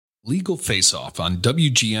Legal Face Off on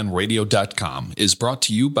WGNradio.com is brought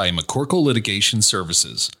to you by McCorkle Litigation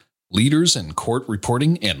Services, leaders in court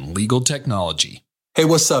reporting and legal technology. Hey,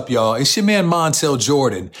 what's up, y'all? It's your man Montel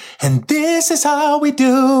Jordan, and this is how we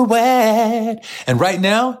do it. And right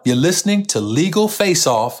now, you're listening to Legal Face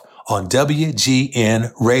Off on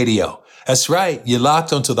WGN Radio. That's right. You're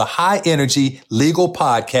locked onto the high-energy legal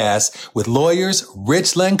podcast with lawyers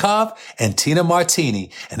Rich Lenkov and Tina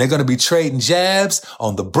Martini. And they're going to be trading jabs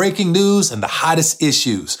on the breaking news and the hottest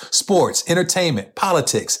issues. Sports, entertainment,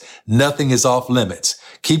 politics. Nothing is off limits.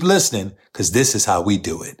 Keep listening, because this is how we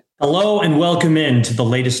do it. Hello and welcome in to the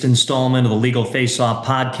latest installment of the Legal Face-Off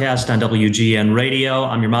podcast on WGN Radio.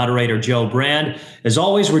 I'm your moderator, Joe Brand. As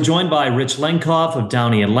always, we're joined by Rich Lenkov of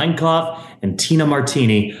Downey & Lenkov and Tina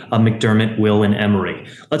Martini of McDermott, Will & Emery.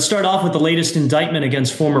 Let's start off with the latest indictment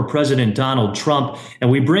against former President Donald Trump, and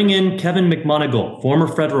we bring in Kevin McMunigal, former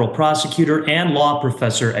federal prosecutor and law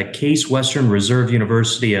professor at Case Western Reserve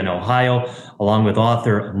University in Ohio, along with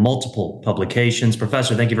author of multiple publications.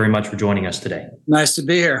 Professor, thank you very much for joining us today. Nice to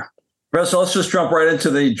be here. Professor, let's just jump right into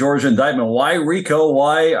the Georgia indictment. Why RICO?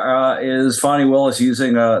 Why is Fani Willis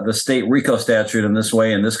using the state RICO statute in this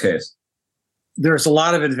way in this case? There's a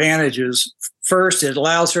lot of advantages. First, it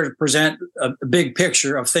allows her to present a big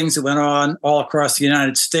picture of things that went on all across the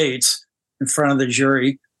United States in front of the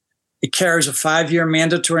jury. It carries a 5-year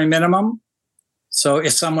mandatory minimum. So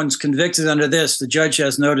if someone's convicted under this, the judge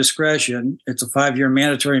has no discretion. It's a 5-year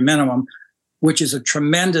mandatory minimum, which is a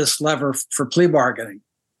tremendous lever for plea bargaining.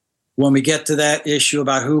 When we get to that issue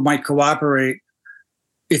about who might cooperate,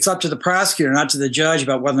 it's up to the prosecutor, not to the judge,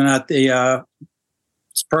 about whether or not the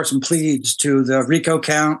person pleads to the RICO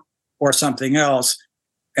count or something else.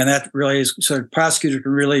 And that really is, so the prosecutor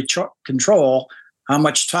can really control how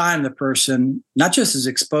much time the person not just is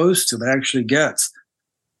exposed to, but actually gets.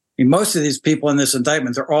 I mean, most of these people in this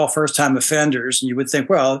indictment, they're all first-time offenders. And you would think,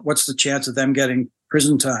 well, what's the chance of them getting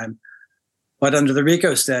prison time? But under the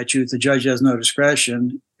RICO statute, the judge has no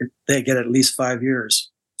discretion. They get at least 5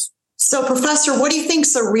 years. So, Professor, what do you think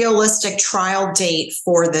is a realistic trial date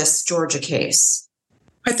for this Georgia case?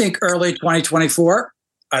 I think early 2024.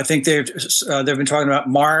 I think they've been talking about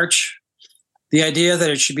March. The idea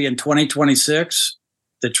that it should be in 2026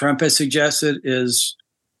 that Trump has suggested is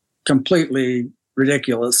completely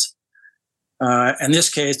ridiculous. In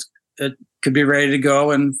this case, it could be ready to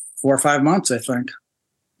go in 4 or 5 months, I think.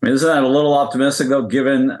 Isn't that a little optimistic, though,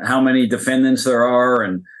 given how many defendants there are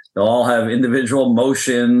and they'll all have individual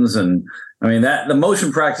motions? And I mean, that the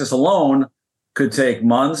motion practice alone could take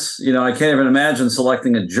months. You know, I can't even imagine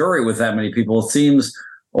selecting a jury with that many people. It seems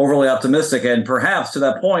overly optimistic. And perhaps to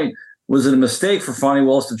that point, was it a mistake for Fani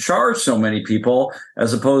Willis to charge so many people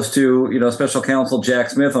as opposed to, special counsel Jack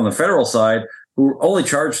Smith on the federal side, who only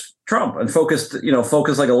charged Trump and focused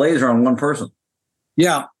like a laser on one person?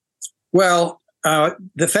 Yeah. Well,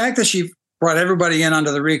 the fact that she brought everybody in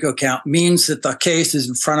under the RICO count means that the case is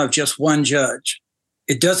in front of just one judge.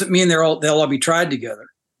 It doesn't mean they'll all be tried together.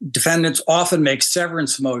 Defendants often make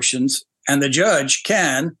severance motions, and the judge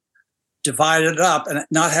can divide it up and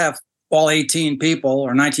not have all 18 people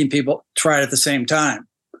or 19 people tried at the same time.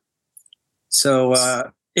 So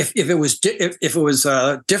if it was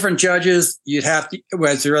different judges, you'd have to,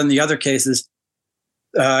 as there are in the other cases,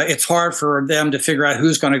 it's hard for them to figure out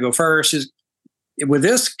who's going to go first. With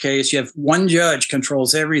this case, you have one judge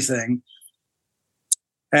controls everything.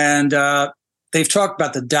 And they've talked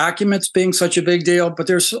about the documents being such a big deal, but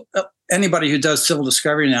there's anybody who does civil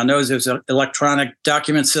discovery now knows there's electronic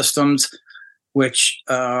document systems, which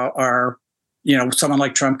are, someone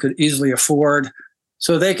like Trump could easily afford.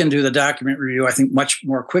 So they can do the document review, I think, much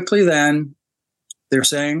more quickly than they're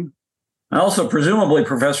saying. Also, presumably,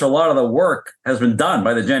 Professor, a lot of the work has been done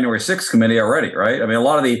by the January 6th committee already, right? I mean, a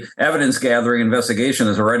lot of the evidence gathering investigation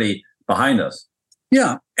is already behind us.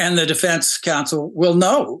 Yeah. And the defense counsel will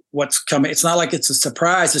know what's coming. It's not like it's a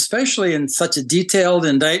surprise, especially in such a detailed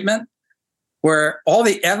indictment where all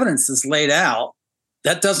the evidence is laid out.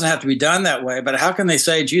 That doesn't have to be done that way. But how can they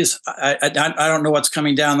say, geez, I don't know what's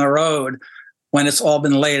coming down the road when it's all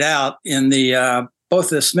been laid out in the both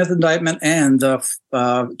the Smith indictment and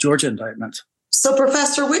the Georgia indictment? So,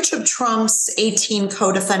 Professor, which of Trump's 18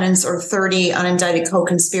 co-defendants or 30 unindicted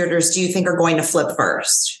co-conspirators do you think are going to flip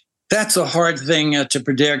first? That's a hard thing to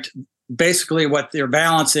predict. Basically, what they're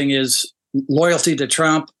balancing is loyalty to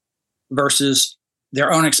Trump versus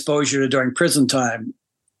their own exposure to doing prison time,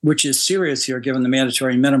 which is serious here given the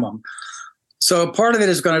mandatory minimum. So part of it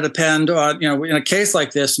is going to depend on, in a case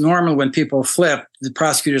like this, normally when people flip, the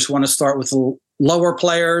prosecutors want to start with the lower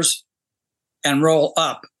players and roll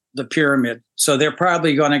up the pyramid. So they're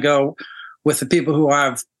probably going to go with the people who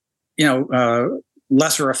have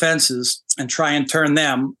lesser offenses and try and turn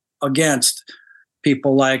them against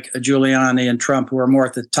people like Giuliani and Trump, who are more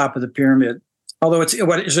at the top of the pyramid. Although it's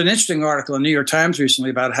an interesting article in the New York Times recently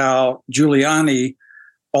about how Giuliani,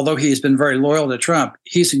 although he's been very loyal to Trump,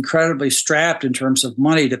 he's incredibly strapped in terms of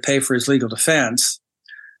money to pay for his legal defense.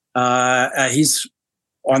 He's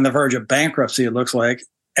on the verge of bankruptcy, it looks like,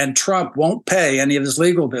 and Trump won't pay any of his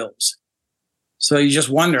legal bills. So you just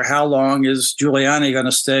wonder, how long is Giuliani going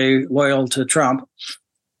to stay loyal to Trump?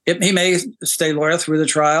 He may stay loyal through the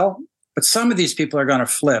trial, but some of these people are going to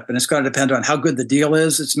flip, and it's going to depend on how good the deal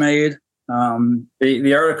is it's made.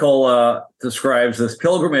 The article describes this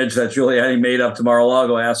pilgrimage that Giuliani made up to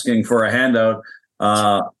Mar-a-Lago asking for a handout,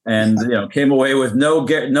 and came away with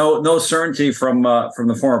no certainty from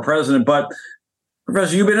the former president. But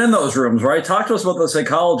Professor, you've been in those rooms, right? Talk to us about the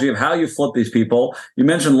psychology of how you flip these people. You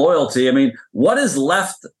mentioned loyalty. I mean, what is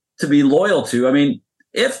left to be loyal to? I mean,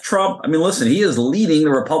 if Trump, listen, he is leading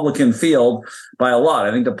the Republican field by a lot.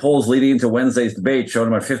 I think the polls leading into Wednesday's debate showed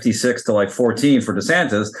him at 56 to 14 for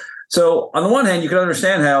DeSantis. So on the one hand, you can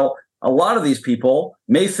understand how a lot of these people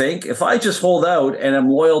may think, if I just hold out and am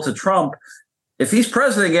loyal to Trump, if he's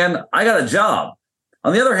president again, I got a job.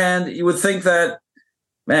 On the other hand, you would think that,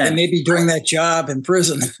 man, they may be doing that job in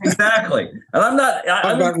prison. Exactly. And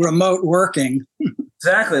I'm about remote working.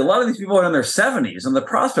 Exactly. A lot of these people are in their 70s, and the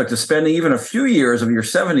prospect of spending even a few years of your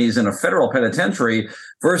 70s in a federal penitentiary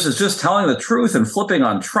versus just telling the truth and flipping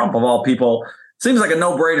on Trump, of all people, seems like a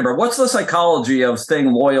no-brainer. But what's the psychology of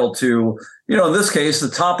staying loyal to, in this case, the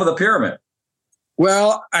top of the pyramid?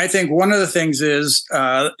 Well, I think one of the things is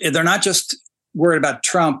they're not just worried about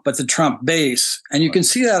Trump, but the Trump base. And you can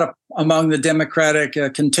see that among the Democratic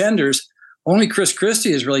contenders. Only Chris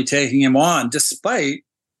Christie is really taking him on, despite,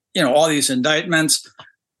 all these indictments.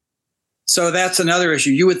 So that's another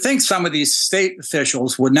issue. You would think some of these state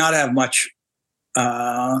officials would not have much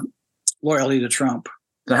loyalty to Trump.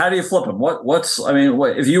 So how do you flip them? What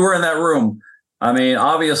if you were in that room,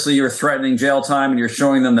 obviously you're threatening jail time and you're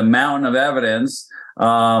showing them the mountain of evidence.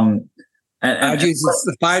 I'd use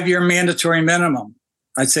the 5-year mandatory minimum.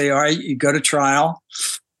 I'd say, all right, you go to trial,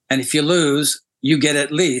 and if you lose, you get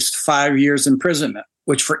at least 5 years imprisonment,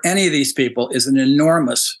 which for any of these people is an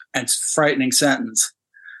enormous and frightening sentence.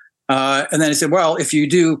 And then he said, well, if you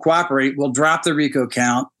do cooperate, we'll drop the RICO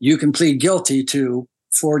count. You can plead guilty to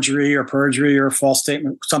forgery or perjury or false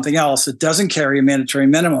statement, something else that doesn't carry a mandatory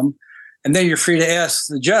minimum. And then you're free to ask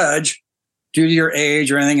the judge, due to your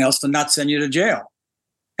age or anything else, to not send you to jail.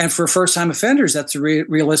 And for first-time offenders, that's a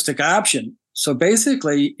realistic option. So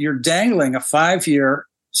basically, you're dangling a 5-year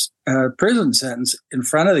prison sentence in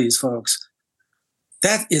front of these folks.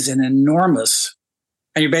 That is an enormous,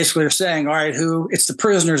 and you basically are saying, all right, it's the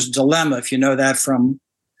prisoner's dilemma, if you know that from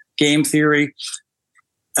game theory.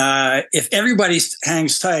 If everybody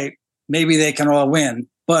hangs tight, maybe they can all win.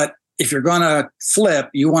 But if you're going to flip,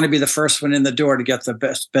 you want to be the first one in the door to get the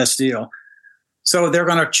best deal. So they're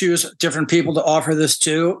going to choose different people to offer this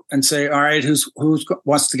to and say, all right, who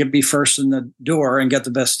wants to be first in the door and get the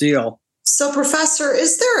best deal? So, Professor,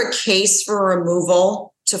 is there a case for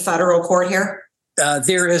removal to federal court here?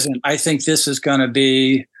 There isn't. I think this is going to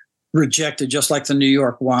be rejected, just like the New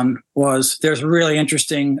York one was. There's a really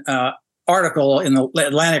interesting article in the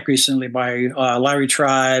Atlantic recently by Larry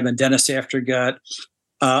Tribe and Dennis Aftergut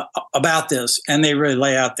about this, and they really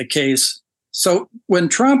lay out the case. So when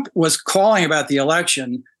Trump was calling about the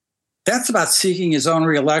election, that's about seeking his own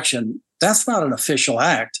reelection. That's not an official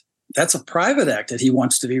act. That's a private act that he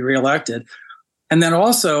wants to be reelected. And then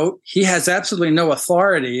also, he has absolutely no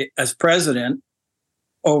authority as president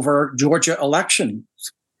over Georgia elections,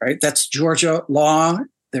 right? That's Georgia law.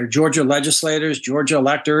 They're Georgia legislators, Georgia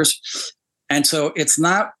electors. And so it's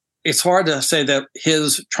hard to say that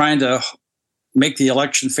his trying to make the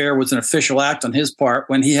election fair was an official act on his part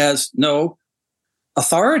when he has no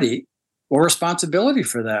authority or responsibility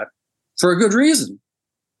for that, for a good reason,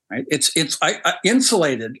 right? It's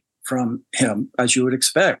insulated from him, as you would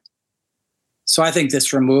expect. So I think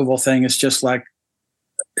this removal thing is just a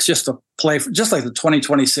play, just like the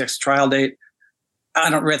 2026 trial date. I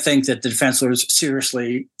don't think that the defense lawyers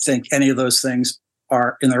seriously think any of those things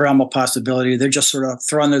are in the realm of possibility. They're just sort of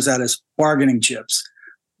throwing those out as bargaining chips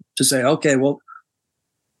to say, okay, well,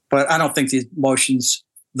 but I don't think these motions,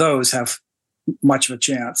 those have much of a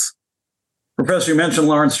chance. Professor, you mentioned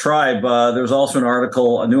Lawrence Tribe. There's also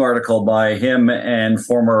a new article by him and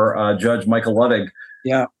former Judge Michael Luttig.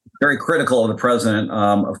 Yeah. Very critical of the president,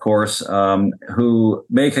 of course, who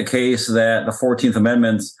make a case that the 14th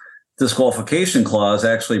Amendment's disqualification clause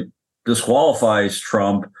actually disqualifies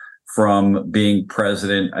Trump from being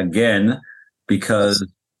president again, because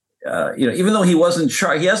even though he wasn't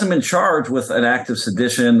he hasn't been charged with an act of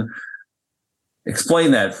sedition.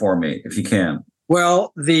 Explain that for me, if you can.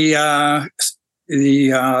 Well, the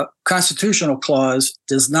constitutional clause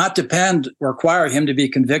does not require him to be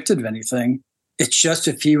convicted of anything. It's just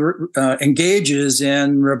if he engages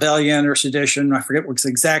in rebellion or sedition, I forget what the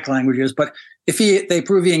exact language is, but if they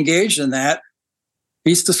prove he engaged in that,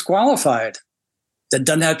 he's disqualified. That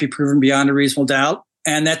doesn't have to be proven beyond a reasonable doubt,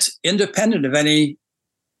 and that's independent of any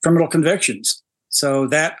criminal convictions. So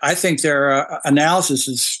that, I think their analysis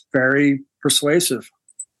is very persuasive.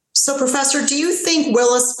 So, Professor, do you think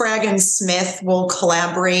Willis, Bragg, and Smith will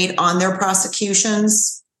collaborate on their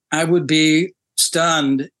prosecutions? I would be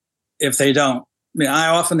stunned if they don't. I mean, I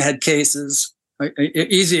often had cases. An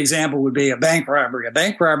easy example would be a bank robbery. A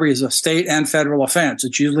bank robbery is a state and federal offense.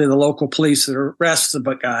 It's usually the local police that arrests the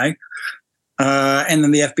guy, and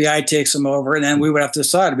then the FBI takes him over, and then we would have to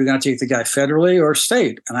decide, are we going to take the guy federally or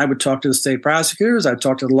state? And I would talk to the state prosecutors. I'd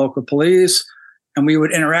talk to the local police, and we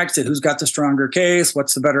would interact at who's got the stronger case,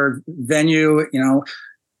 what's the better venue,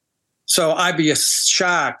 So I'd be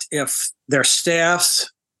shocked if their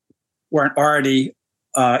staffs weren't already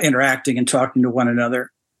interacting and talking to one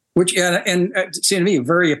another, which and it seemed to me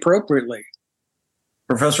very appropriately.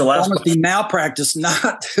 Professor, last almost be malpractice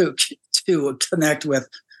not to connect with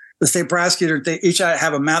the state prosecutor. They each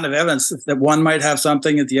have a amount of evidence that one might have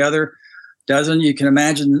something that the other doesn't. You can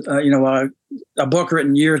imagine, a book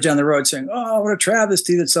written years down the road saying, "Oh, what a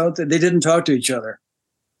travesty that they didn't talk to each other."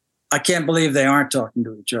 I can't believe they aren't talking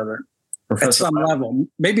to each other at some level.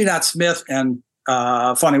 Maybe not Smith and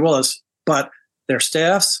Fonnie Willis, but their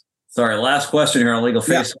staffs. Sorry, last question here on Legal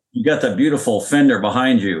Face. Yeah. You got that beautiful Fender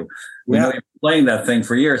behind you. We know you're playing that thing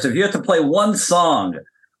for years. If you had to play one song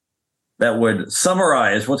that would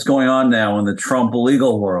summarize what's going on now in the Trump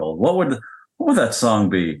legal world, what would that song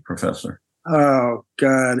be, Professor? Oh,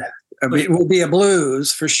 God. It will be a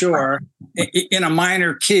blues for sure, in a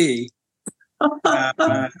minor key.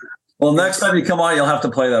 Well, next time you come on, you'll have to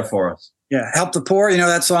play that for us. Yeah, Help the Poor.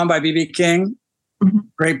 That song by B.B. King?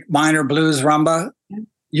 Great minor blues rumba.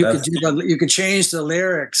 You could change the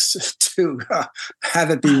lyrics to have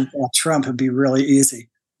it be Trump. It'd be really easy.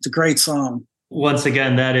 It's a great song. Once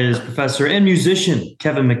again, that is Professor and musician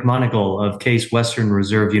Kevin McMunigal of Case Western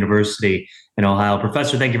Reserve University in Ohio.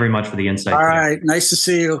 Professor, thank you very much for the insight. All right. Nice to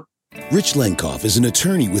see you. Rich Lenkoff is an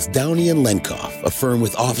attorney with Downey & Lenkoff, a firm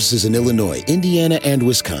with offices in Illinois, Indiana, and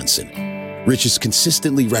Wisconsin. Rich is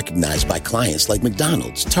consistently recognized by clients like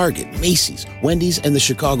McDonald's, Target, Macy's, Wendy's, and the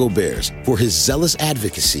Chicago Bears for his zealous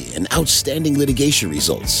advocacy and outstanding litigation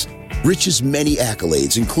results. Rich's many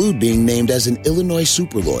accolades include being named as an Illinois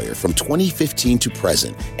super lawyer from 2015 to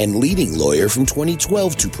present and leading lawyer from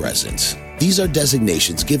 2012 to present. These are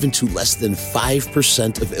designations given to less than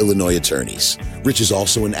 5% of Illinois attorneys. Rich is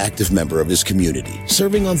also an active member of his community,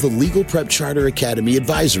 serving on the Legal Prep Charter Academy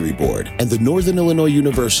Advisory Board and the Northern Illinois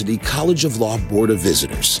University College of Law Board of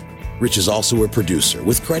Visitors. Rich is also a producer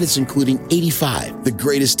with credits including 85, The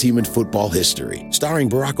Greatest Team in Football History, starring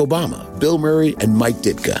Barack Obama, Bill Murray, and Mike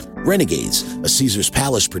Ditka. Renegades, a Caesar's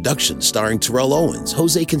Palace production starring Terrell Owens,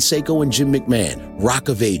 Jose Canseco and Jim McMahon, Rock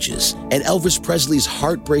of Ages, and Elvis Presley's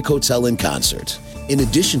Heartbreak Hotel in concert. In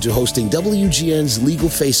addition to hosting WGN's Legal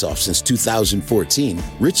Face-Off since 2014,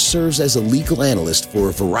 Rich serves as a legal analyst for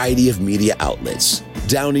a variety of media outlets.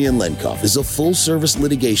 Downey & Lenkoff is a full-service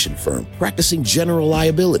litigation firm practicing general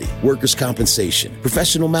liability, workers' compensation,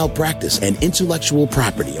 professional malpractice, and intellectual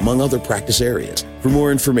property, among other practice areas. For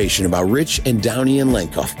more information about Rich and Downey &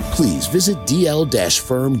 Lenkoff, please visit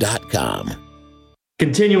dl-firm.com.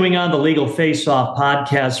 Continuing on the Legal Face-Off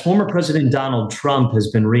podcast, former President Donald Trump has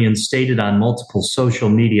been reinstated on multiple social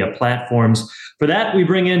media platforms. For that, we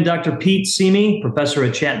bring in Dr. Pete Simi, professor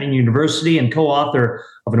at Chapman University and co-author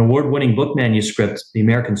of an award-winning book manuscript, The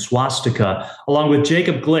American Swastika, along with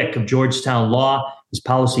Jacob Glick of Georgetown Law. His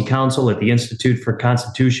policy counsel at the Institute for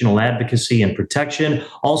Constitutional Advocacy and Protection,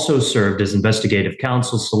 also served as investigative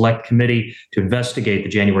counsel select committee to investigate the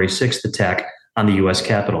January 6th attack on the U.S.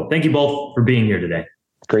 Capitol. Thank you both for being here today.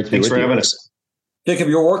 Great to be with you. Thanks for having us. Jacob,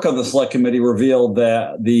 your work on the select committee revealed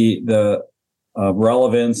that the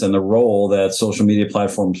relevance and the role that social media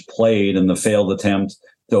platforms played in the failed attempt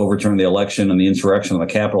to overturn the election and the insurrection on the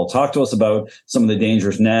Capitol. Talk to us about some of the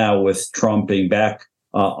dangers now with Trump being back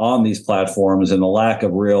on these platforms and the lack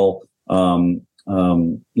of real,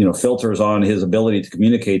 filters on his ability to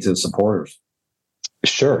communicate to his supporters.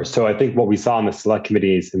 Sure. So I think what we saw in the Select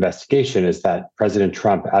Committee's investigation is that President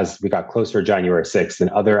Trump, as we got closer to January 6th and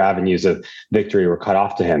other avenues of victory were cut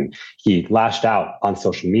off to him, he lashed out on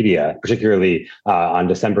social media, particularly on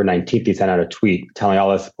December 19th. He sent out a tweet telling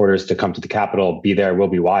all his supporters to come to the Capitol, be there, we'll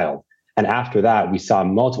be wild. And after that, we saw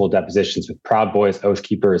multiple depositions with Proud Boys, Oath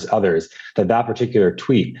Keepers, others, that particular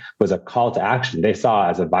tweet was a call to action they saw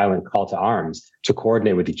as a violent call to arms to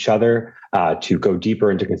coordinate with each other, to go deeper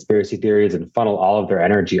into conspiracy theories and funnel all of their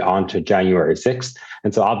energy onto January 6th.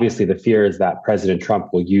 And so obviously the fear is that President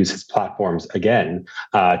Trump will use his platforms again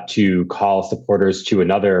to call supporters to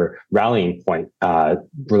another rallying point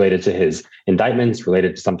related to his indictments,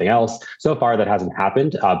 related to something else. So far that hasn't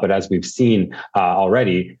happened, but as we've seen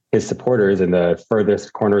already, his supporters in the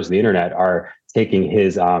furthest corners of the internet are taking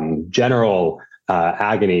his general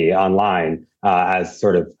agony online as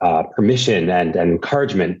sort of permission and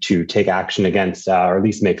encouragement to take action against, or at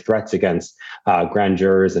least make threats against grand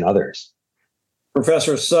jurors and others.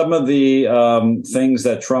 Professor, some of the things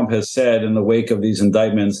that Trump has said in the wake of these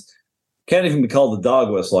indictments can't even be called a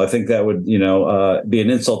dog whistle. I think that would, be an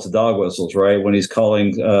insult to dog whistles, right? When he's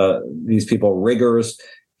calling these people riggers,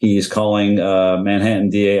 he's calling Manhattan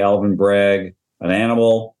DA Alvin Bragg an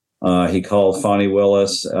animal. He called Fani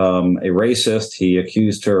Willis a racist. He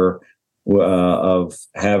accused her of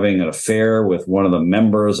having an affair with one of the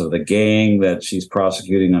members of the gang that she's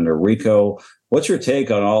prosecuting under RICO. What's your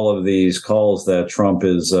take on all of these calls that Trump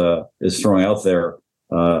is throwing out there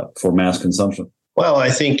for mass consumption? Well,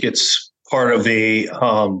 I think it's part of a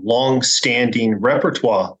long-standing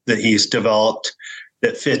repertoire that he's developed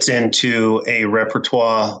that fits into a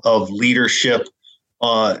repertoire of leadership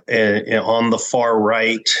on the far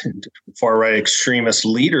right extremist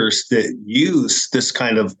leaders that use this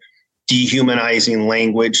kind of dehumanizing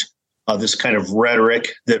language, this kind of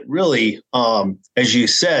rhetoric that really, as you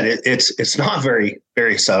said, it's not very,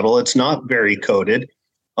 very subtle. It's not very coded.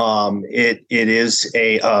 It is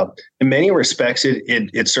in many respects,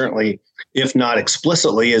 it certainly, if not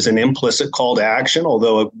explicitly, is an implicit call to action.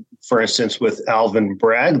 Although, for instance, with Alvin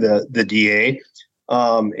Bragg, the DA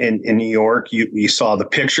in New York, you saw the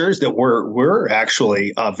pictures that were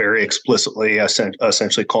actually very explicitly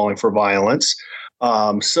essentially calling for violence.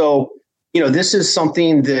 So, this is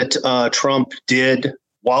something that Trump did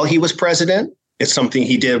while he was president. It's something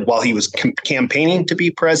he did while he was campaigning to be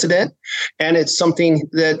president. And it's something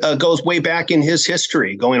that goes way back in his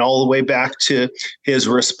history, going all the way back to his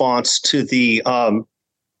response to the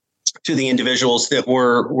individuals that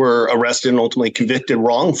were arrested and ultimately convicted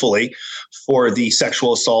wrongfully for the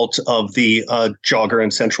sexual assault of the jogger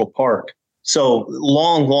in Central Park. So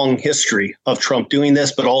long history of Trump doing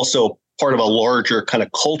this, but also part of a larger kind of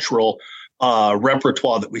cultural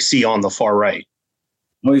repertoire that we see on the far right.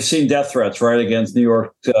 We've seen death threats, right, against New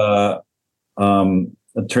York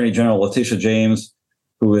Attorney General Letitia James,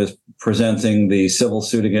 who is presenting the civil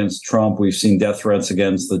suit against Trump. We've seen death threats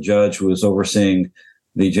against the judge who is overseeing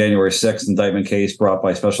the January 6th indictment case brought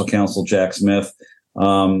by special counsel Jack Smith.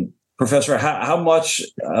 Professor, how much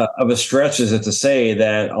of a stretch is it to say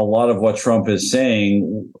that a lot of what Trump is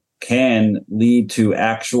saying can lead to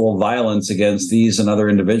actual violence against these and other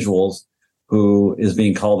individuals who is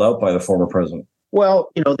being called out by the former president?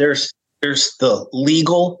 Well, there's the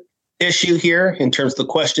legal issue here in terms of the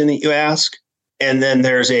question that you ask. And then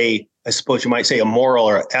there's I suppose you might say, a moral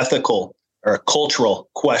or ethical or a cultural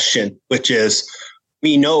question, which is,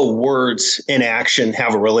 we know words and action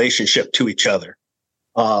have a relationship to each other.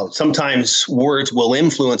 Sometimes words will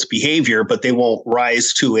influence behavior, but they won't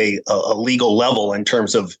rise to a legal level in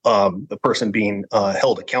terms of the person being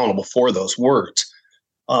held accountable for those words.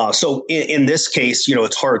 So in this case,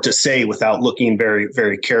 it's hard to say without looking very,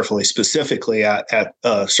 very carefully, specifically at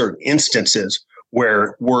certain instances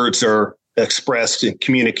where words are expressed and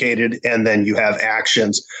communicated, and then you have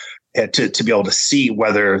actions to be able to see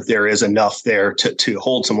whether there is enough there to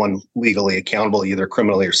hold someone legally accountable, either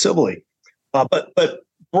criminally or civilly. But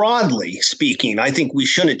broadly speaking, I think we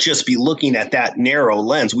shouldn't just be looking at that narrow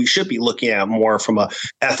lens. We should be looking at more from a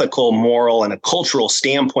ethical, moral, and a cultural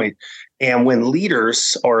standpoint. And when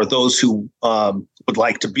leaders, or those who would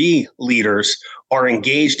like to be leaders, are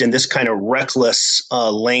engaged in this kind of reckless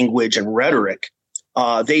language and rhetoric,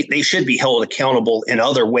 they should be held accountable in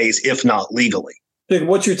other ways, if not legally.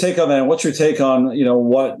 What's your take on that? What's your take on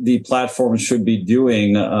what the platforms should be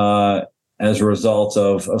doing as a result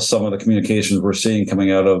of some of the communications we're seeing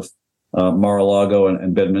coming out of Mar-a-Lago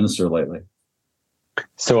and Bedminster lately?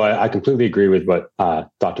 So I completely agree with what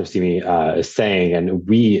Dr. Simi is saying, and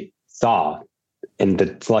we saw in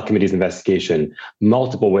the Select Committee's investigation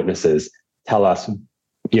multiple witnesses tell us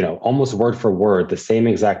almost word for word, the same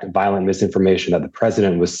exact violent misinformation that the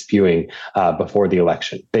president was spewing before the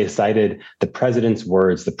election. They cited the president's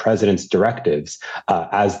words, the president's directives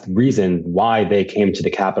as the reason why they came to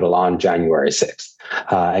the Capitol on January 6th.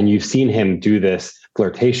 And you've seen him do this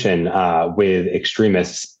flirtation with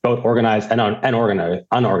extremists, both organized and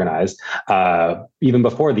unorganized, even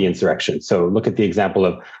before the insurrection. So look at the example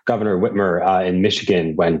of Governor Whitmer in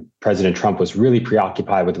Michigan, when President Trump was really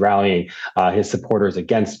preoccupied with rallying his supporters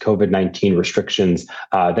against COVID-19 restrictions.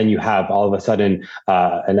 Then you have all of a sudden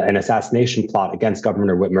an assassination plot against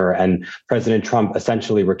Governor Whitmer, and President Trump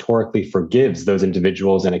essentially rhetorically forgives those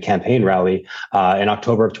individuals in a campaign rally in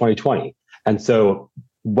October of 2020. And so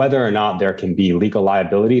whether or not there can be legal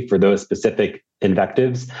liability for those specific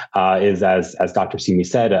invectives is, as Dr. Simi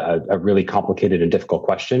said, a really complicated and difficult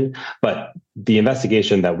question. But the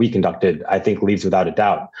investigation that we conducted, I think, leaves without a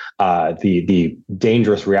doubt the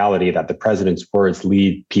dangerous reality that the president's words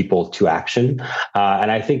lead people to action.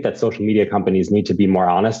 And I think that social media companies need to be more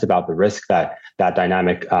honest about the risk that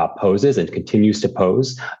dynamic poses and continues to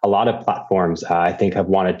pose. A lot of platforms, I think, have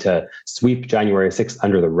wanted to sweep January 6th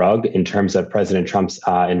under the rug in terms of President Trump's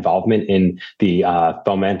involvement in the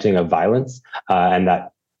fomenting of violence, and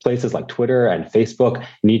that places like Twitter and Facebook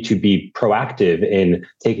need to be proactive in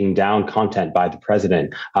taking down content by the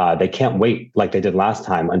president. They can't wait like they did last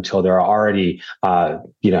time until there are already,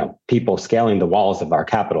 people scaling the walls of our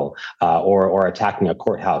Capitol or attacking a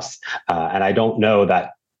courthouse. And I don't know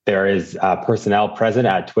that there is personnel present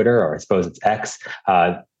at Twitter, or I suppose it's X,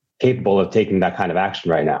 capable of taking that kind of action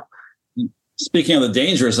right now. Speaking of the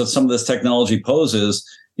dangers that some of this technology poses,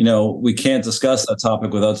 we can't discuss that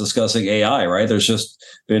topic without discussing AI, right? There's just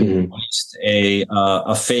been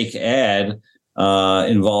a fake ad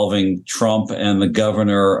involving Trump and the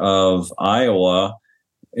governor of Iowa,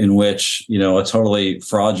 in which, a totally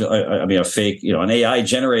fraudulent, a fake, an AI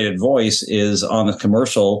generated voice is on the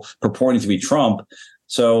commercial purporting to be Trump.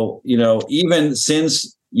 So, even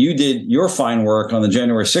since you did your fine work on the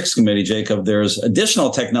January 6th committee, Jacob, there's additional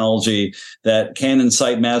technology that can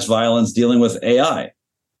incite mass violence dealing with AI.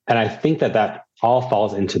 And I think that all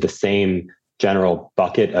falls into the same general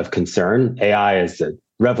bucket of concern. AI is a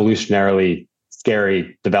revolutionarily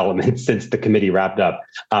scary development since the committee wrapped up.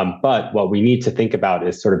 But what we need to think about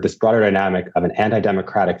is sort of this broader dynamic of an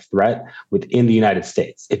anti-democratic threat within the United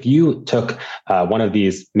States. If you took one of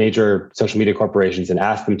these major social media corporations and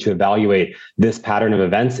asked them to evaluate this pattern of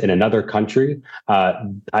events in another country,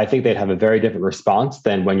 I think they'd have a very different response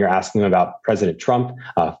than when you're asking them about President Trump,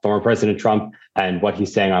 former President Trump, and what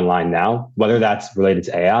he's saying online now, whether that's related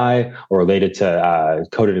to AI or related to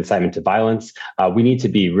coded incitement to violence. We need to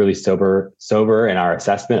be really sober in our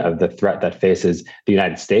assessment of the threat that faces the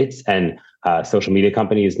United States, and social media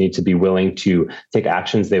companies need to be willing to take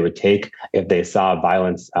actions they would take if they saw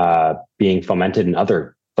violence being fomented in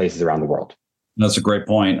other places around the world. That's a great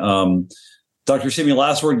point. Dr. Simi,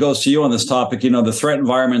 last word goes to you on this topic. The threat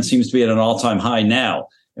environment seems to be at an all-time high now.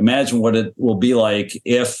 Imagine what it will be like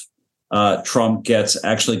if Trump gets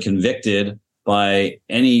actually convicted by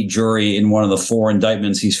any jury in one of the 4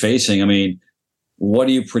 indictments he's facing. What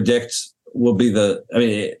do you predict will be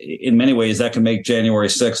in many ways that can make January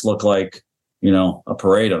 6th look like, a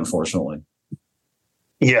parade, unfortunately.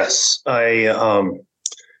 Yes, I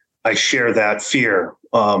share that fear.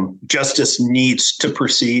 Justice needs to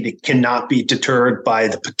proceed. It cannot be deterred by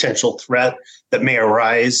the potential threat that may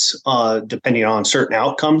arise depending on certain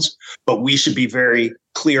outcomes. But we should be very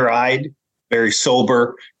clear-eyed, very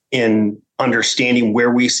sober in understanding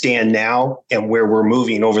where we stand now and where we're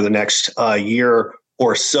moving over the next year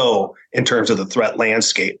or so in terms of the threat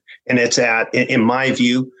landscape. And it's in my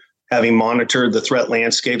view, having monitored the threat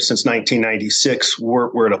landscape since 1996,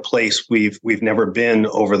 we're at a place we've never been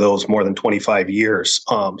over those more than 25 years.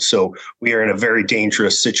 So we are in a very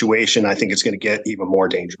dangerous situation. I think it's going to get even more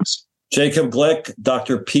dangerous. Jacob Glick,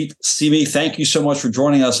 Dr. Pete Simi, thank you so much for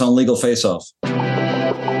joining us on Legal Face Off.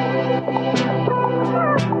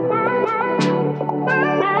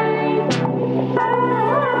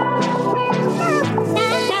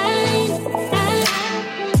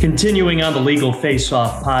 Continuing on the Legal Face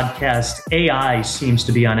Off podcast, AI seems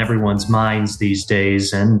to be on everyone's minds these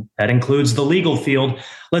days, and that includes the legal field.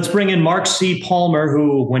 Let's bring in Mark C. Palmer,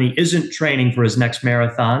 who, when he isn't training for his next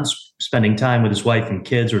marathons, spending time with his wife and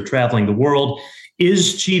kids, or traveling the world,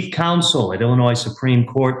 is chief counsel at Illinois Supreme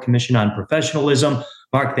Court Commission on Professionalism.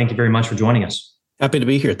 Mark, thank you very much for joining us. Happy to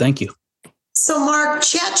be here. Thank you. So, Mark,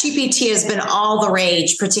 ChatGPT has been all the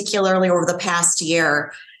rage, particularly over the past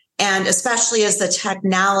year, and especially as the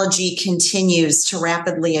technology continues to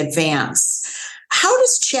rapidly advance. How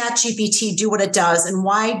does ChatGPT do what it does, and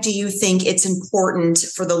why do you think it's important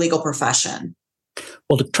for the legal profession?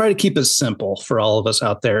 Well, to try to keep it simple for all of us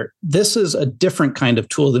out there, this is a different kind of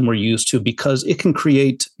tool than we're used to because it can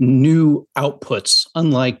create new outputs,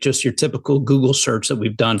 unlike just your typical Google search that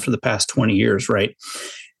we've done for the past 20 years, right?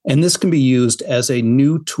 And this can be used as a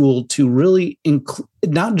new tool to really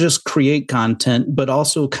not just create content, but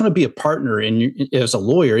also kind of be a partner as a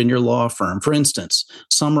lawyer in your law firm. For instance,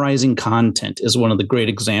 summarizing content is one of the great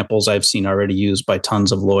examples I've seen already used by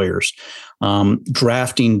tons of lawyers.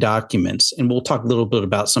 Drafting documents, and we'll talk a little bit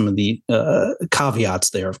about some of the caveats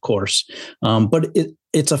there, of course. But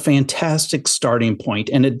it's a fantastic starting point,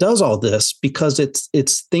 and it does all this because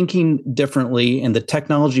it's thinking differently, and the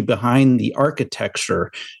technology behind the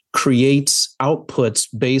architecture creates outputs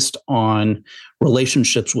based on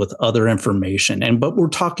relationships with other information. But we're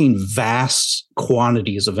talking vast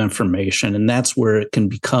quantities of information, and that's where it can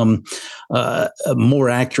become more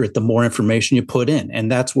accurate the more information you put in.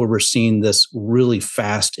 And that's where we're seeing this really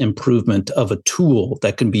fast improvement of a tool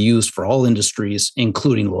that can be used for all industries,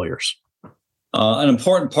 including lawyers. An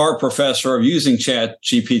important part, Professor, of using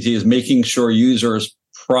ChatGPT is making sure users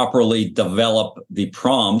properly develop the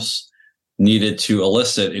prompts needed to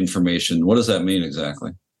elicit information. What does that mean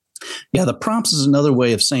exactly? Yeah, the prompts is another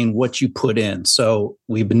way of saying what you put in. So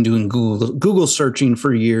we've been doing Google searching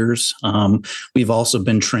for years. We've also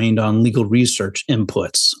been trained on legal research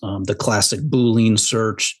inputs, the classic Boolean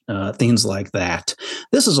search, things like that.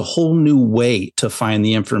 This is a whole new way to find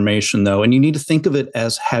the information, though, and you need to think of it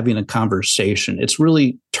as having a conversation. It's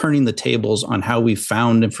really turning the tables on how we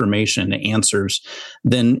found information and answers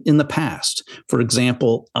than in the past. For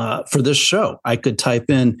example, for this show, I could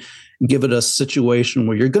type in, give it a situation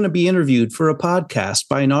where you're going to be interviewed for a podcast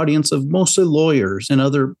by an audience of mostly lawyers and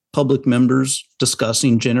other public members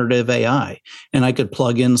discussing generative AI. And I could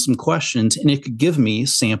plug in some questions and it could give me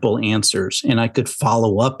sample answers, and I could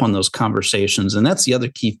follow up on those conversations. And that's the other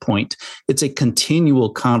key point. It's a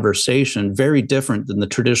continual conversation, very different than the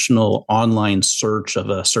traditional online search of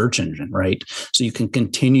a search engine, right? So you can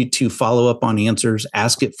continue to follow up on answers,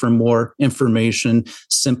 ask it for more information,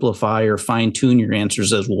 simplify or fine tune your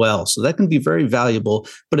answers as well. So that can be very valuable,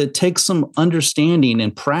 but it takes some understanding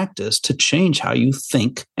and practice to change how you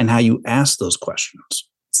think and how you ask those questions.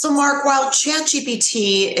 So, Mark, while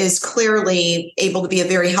ChatGPT is clearly able to be a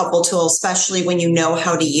very helpful tool, especially when you know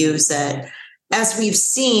how to use it, as we've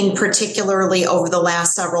seen, particularly over the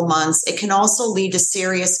last several months, it can also lead to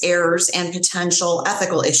serious errors and potential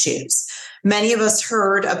ethical issues. Many of us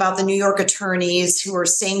heard about the New York attorneys who were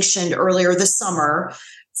sanctioned earlier this summer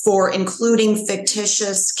for including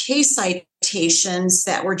fictitious case citations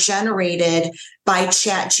that were generated by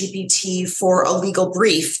ChatGPT for a legal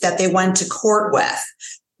brief that they went to court with.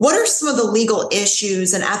 What are some of the legal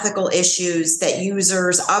issues and ethical issues that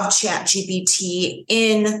users of ChatGPT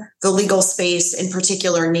in the legal space in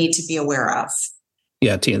particular need to be aware of?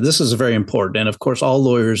 Yeah, Tina, this is very important. And of course, all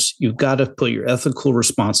lawyers, you've got to put your ethical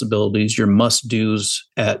responsibilities, your must-dos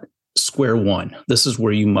at square one. This is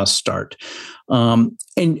where you must start.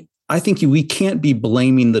 And I think we can't be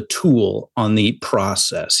blaming the tool on the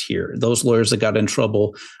process here. Those lawyers that got in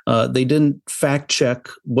trouble, they didn't fact check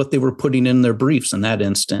what they were putting in their briefs in that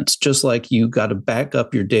instance, just like you got to back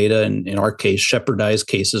up your data, and in our case, shepherdized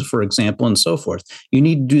cases, for example, and so forth. You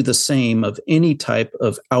need to do the same of any type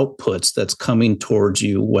of outputs that's coming towards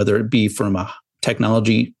you, whether it be from a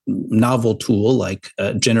technology novel tool like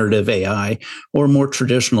generative AI or more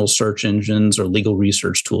traditional search engines or legal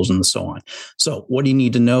research tools and so on. So what do you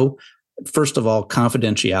need to know? First of all,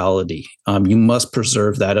 confidentiality. You must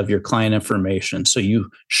preserve that of your client information. So you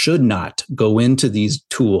should not go into these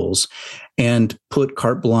tools and put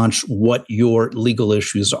carte blanche what your legal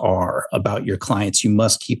issues are about your clients. You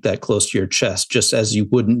must keep that close to your chest, just as you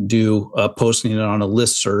wouldn't do posting it on a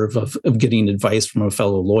listserv of getting advice from a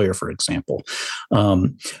fellow lawyer, for example.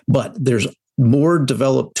 But there's more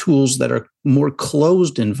developed tools that are more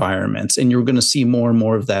closed environments. And you're going to see more and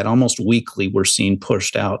more of that almost weekly. We're seeing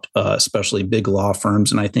pushed out, especially big law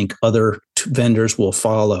firms. And I think other vendors will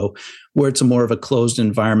follow, where it's a more of a closed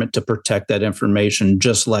environment to protect that information,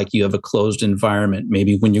 just like you have a closed environment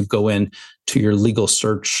maybe when you go in to your legal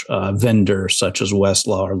search vendor, such as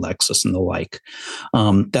Westlaw or Lexis and the like.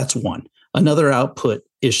 That's one. Another output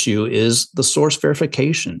issue is the source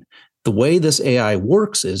verification. The way this AI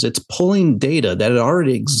works is it's pulling data that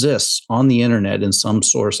already exists on the internet in some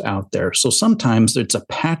source out there. So sometimes it's a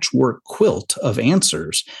patchwork quilt of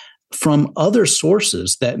answers from other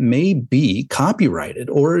sources that may be copyrighted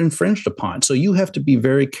or infringed upon. So you have to be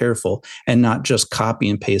very careful and not just copy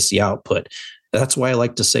and paste the output. That's why I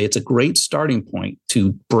like to say it's a great starting point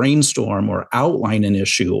to brainstorm or outline an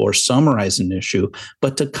issue or summarize an issue,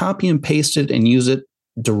 but to copy and paste it and use it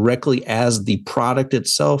directly as the product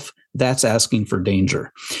itself, that's asking for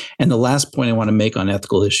danger. And the last point I want to make on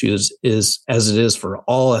ethical issues is, as it is for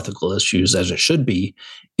all ethical issues, as it should be,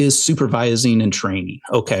 is supervising and training.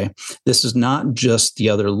 Okay, this is not just the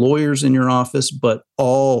other lawyers in your office, but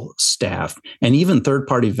all staff and even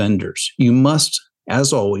third-party vendors. You must,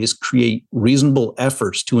 as always, create reasonable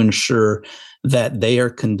efforts to ensure that they are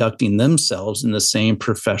conducting themselves in the same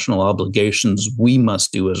professional obligations we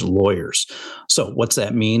must do as lawyers. So what's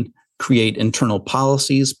that mean? Create internal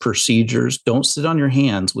policies, procedures. Don't sit on your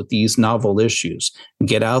hands with these novel issues.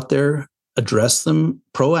 Get out there, address them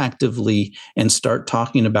proactively, and start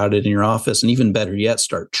talking about it in your office. And even better yet,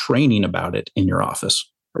 start training about it in your office.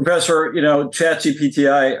 Professor, ChatGPT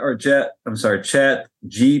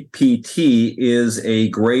is a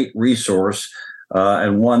great resource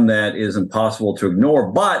and one that is impossible to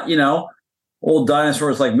ignore. But, old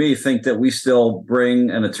dinosaurs like me think that we still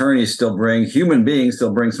bring, and attorneys still bring, human beings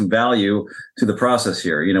still bring some value to the process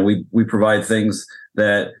here. We provide things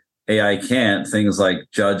that AI can't, things like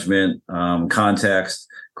judgment, context,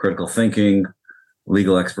 critical thinking,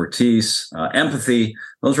 legal expertise, empathy.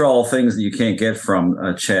 Those are all things that you can't get from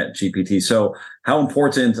ChatGPT. So how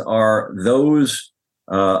important are those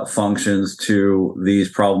functions to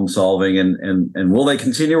these problem solving, and will they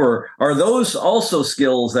continue, or are those also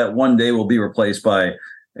skills that one day will be replaced by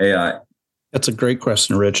AI? That's a great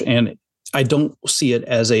question, Rich. And I don't see it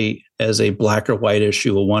as a black or white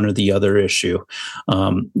issue, a one or the other issue.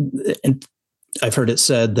 And I've heard it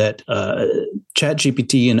said that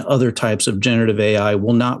ChatGPT and other types of generative AI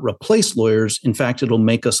will not replace lawyers. In fact, it'll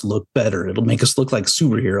make us look better. It'll make us look like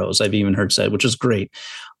superheroes, I've even heard said, which is great.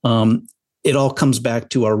 It all comes back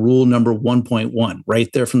to our rule number 1.1, right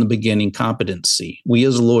there from the beginning, competency. We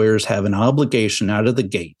as lawyers have an obligation out of the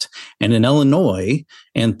gate. And in Illinois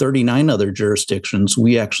and 39 other jurisdictions,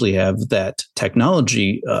 we actually have that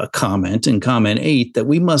technology comment in comment 8 that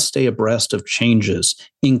we must stay abreast of changes,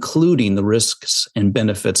 including the risks and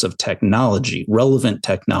benefits of technology, relevant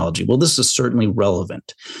technology. Well, this is certainly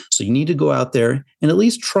relevant. So you need to go out there and at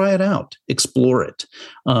least try it out, explore it,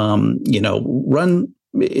 run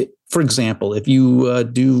it. For example, if you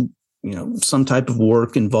do, some type of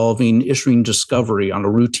work involving issuing discovery on a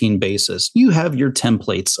routine basis, you have your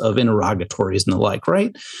templates of interrogatories and the like,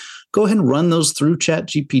 right? Go ahead and run those through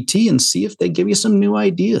ChatGPT and see if they give you some new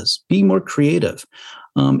ideas. Be more creative.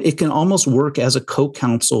 It can almost work as a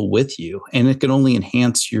co-counsel with you, and it can only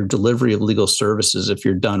enhance your delivery of legal services if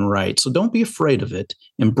you're done right. So don't be afraid of it.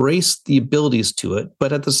 Embrace the abilities to it,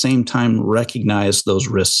 but at the same time, recognize those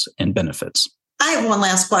risks and benefits. I have one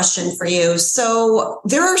last question for you. So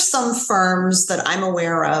there are some firms that I'm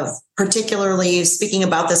aware of, particularly speaking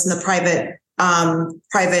about this in the private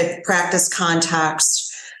practice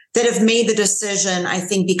context, that have made the decision, I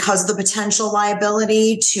think, because of the potential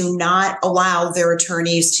liability, to not allow their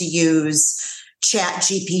attorneys to use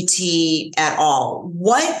ChatGPT at all.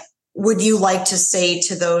 What would you like to say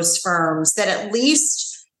to those firms that at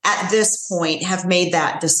least at this point have made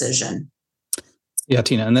that decision? Yeah,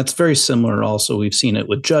 Tina, and that's very similar. Also, we've seen it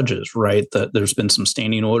with judges, right? That there's been some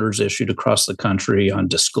standing orders issued across the country on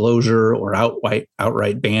disclosure or outright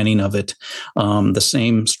banning of it. The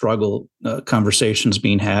same struggle conversations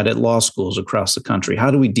being had at law schools across the country.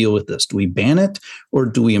 How do we deal with this? Do we ban it, or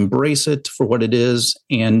do we embrace it for what it is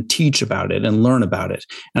and teach about it and learn about it?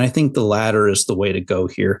 And I think the latter is the way to go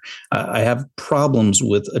here. I have problems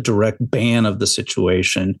with a direct ban of the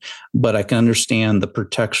situation, but I can understand the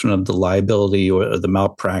protection of the liability or the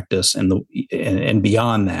malpractice and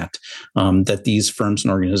beyond that, that these firms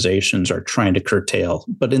and organizations are trying to curtail.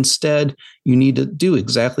 But instead, you need to do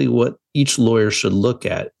exactly what each lawyer should look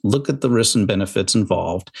at the risks and benefits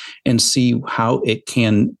involved, and see how it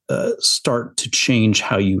can start to change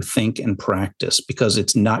how you think and practice, because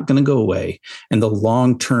it's not going to go away. And the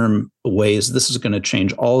long-term ways this is going to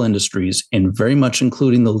change all industries, and very much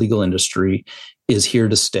including the legal industry, is here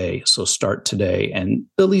to stay. So start today and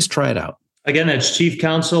at least try it out. Again, that's Chief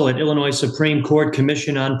Counsel at Illinois Supreme Court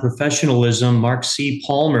Commission on Professionalism, Mark C.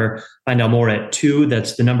 Palmer. Find out more at 2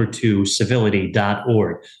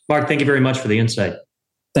 civility.org. Mark, thank you very much for the insight.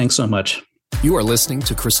 Thanks so much. You are listening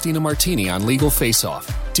to Christina Martini on Legal Face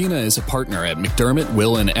Off. Tina is a partner at McDermott,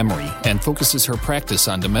 Will & Emery and focuses her practice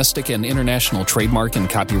on domestic and international trademark and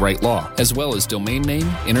copyright law, as well as domain name,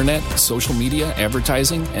 internet, social media,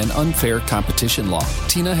 advertising, and unfair competition law.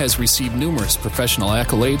 Tina has received numerous professional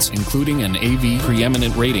accolades, including an AV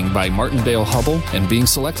preeminent rating by Martindale-Hubbell and being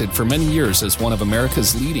selected for many years as one of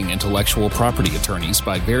America's leading intellectual property attorneys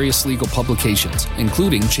by various legal publications,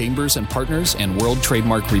 including Chambers and Partners and World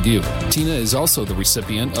Trademark Review. Tina is also the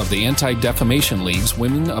recipient of the Anti-Defamation League's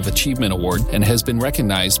Women of Achievement Award and has been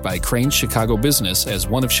recognized by Crain's Chicago Business as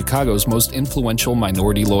one of Chicago's most influential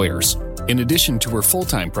minority lawyers. In addition to her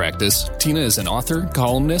full-time practice, Tina is an author,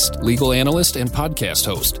 columnist, legal analyst, and podcast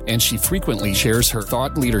host, and she frequently shares her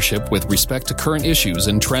thought leadership with respect to current issues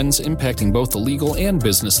and trends impacting both the legal and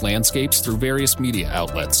business landscapes through various media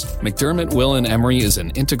outlets. McDermott, Will & Emery is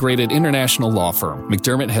an integrated international law firm.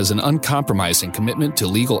 McDermott has an uncompromising commitment to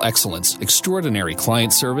legal excellence, extraordinary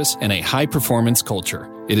client service, and a high-performance culture.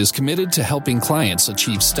 It is committed to helping clients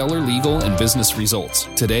achieve stellar legal and business results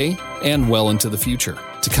today and well into the future.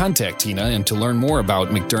 To contact Tina and to learn more about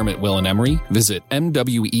McDermott, Will & Emery, visit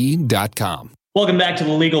MWE.com. Welcome back to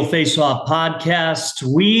the Legal Face-Off podcast.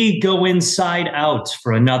 We go inside out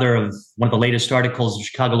for another of one of the latest articles of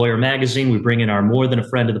Chicago Lawyer Magazine. We bring in our more than a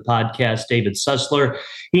friend of the podcast, David Susler.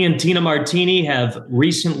 He and Tina Martini have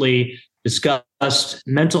recently discussed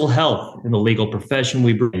mental health in the legal profession.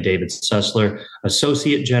 We bring in David Susler,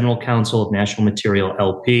 Associate General Counsel of National Material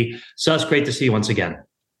LP. Sus, great to see you once again.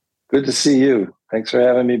 Good to see you. Thanks for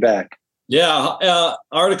having me back. Yeah,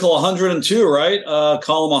 article 102, right?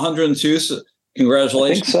 Column 102. So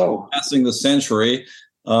congratulations. I think so. Passing the century.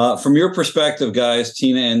 From your perspective, guys,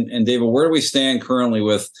 Tina and David, where do we stand currently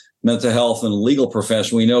with mental health in the legal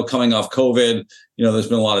profession? We know coming off COVID, there's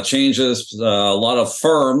been a lot of changes. A lot of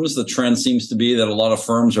firms, the trend seems to be that a lot of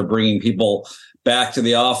firms are bringing people back to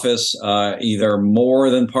the office, either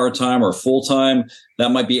more than part-time or full-time. That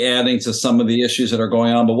might be adding to some of the issues that are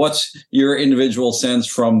going on. But what's your individual sense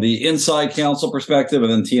from the inside counsel perspective,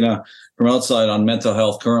 and then Tina from outside on mental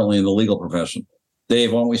health currently in the legal profession?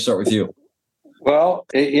 Dave, why don't we start with you? Well,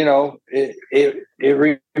 it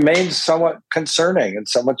remains somewhat concerning and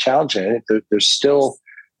somewhat challenging. There's still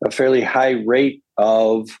a fairly high rate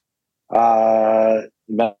of mental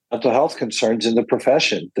health concerns in the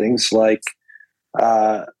profession. Things like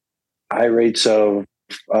high rates of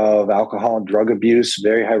alcohol and drug abuse,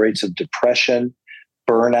 very high rates of depression,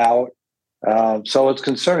 burnout. So it's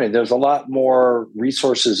concerning. There's a lot more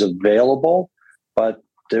resources available, but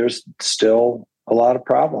there's still a lot of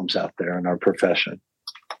problems out there in our profession.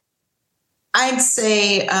 I'd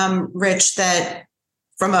say, Rich, that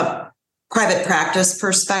from a private practice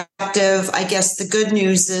perspective, I guess the good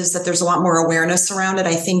news is that there's a lot more awareness around it.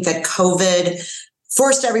 I think that COVID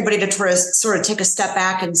forced everybody to sort of take a step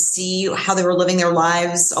back and see how they were living their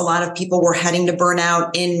lives. A lot of people were heading to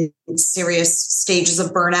burnout, in serious stages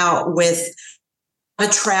of burnout, with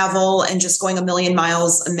travel and just going a million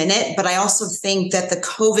miles a minute. But I also think that the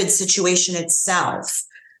COVID situation itself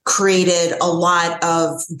created a lot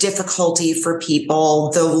of difficulty for people.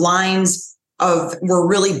 The lines were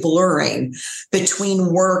really blurring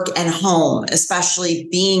between work and home, especially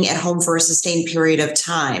being at home for a sustained period of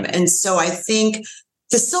time. And so I think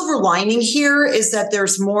the silver lining here is that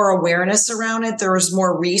there's more awareness around it. There's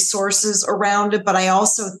more resources around it. But I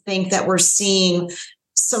also think that we're seeing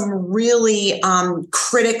some really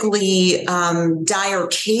critically dire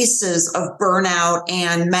cases of burnout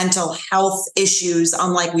and mental health issues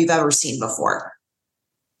unlike we've ever seen before.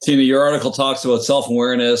 Tina, your article talks about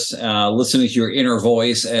self-awareness, listening to your inner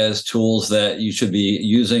voice as tools that you should be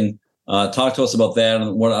using. Talk to us about that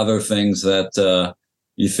and what other things that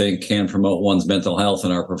you think can promote one's mental health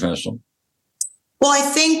in our profession. Well, I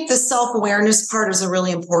think the self-awareness part is a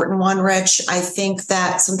really important one, Rich. I think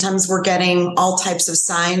that sometimes we're getting all types of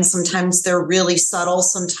signs. Sometimes they're really subtle.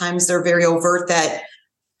 Sometimes they're very overt that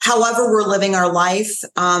however we're living our life,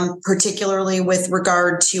 particularly with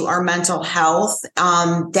regard to our mental health,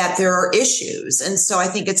 that there are issues. And so I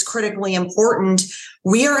think it's critically important.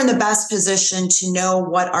 We are in the best position to know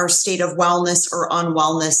what our state of wellness or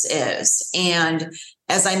unwellness is. And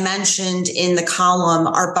as I mentioned in the column,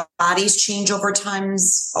 our bodies change over time.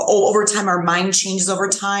 Our mind changes over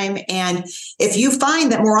time. And if you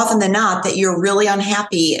find that more often than not that you're really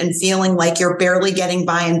unhappy and feeling like you're barely getting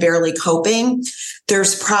by and barely coping,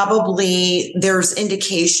 there's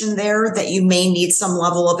indication there that you may need some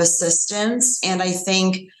level of assistance. And I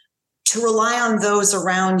think to rely on those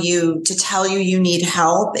around you to tell you need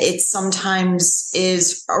help, it sometimes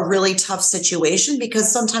is a really tough situation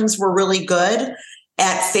because sometimes we're really good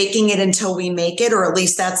at faking it until we make it, or at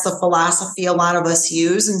least that's the philosophy a lot of us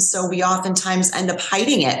use. And so we oftentimes end up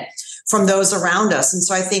hiding it from those around us. And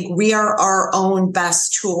so I think we are our own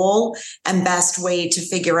best tool and best way to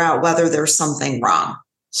figure out whether there's something wrong.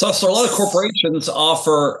 So a lot of corporations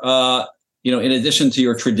offer, in addition to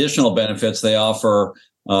your traditional benefits, they offer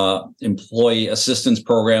employee assistance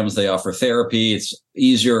programs. They offer therapy. It's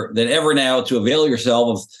easier than ever now to avail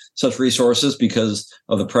yourself of such resources because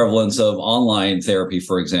of the prevalence of online therapy,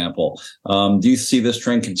 for example. Do you see this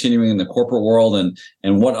trend continuing in the corporate world?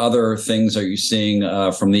 And what other things are you seeing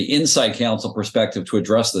from the Inside Counsel perspective to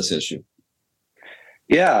address this issue?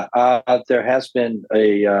 Yeah, there has been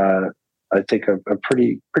I think a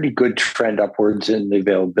pretty good trend upwards in the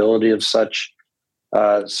availability of such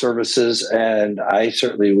services, and I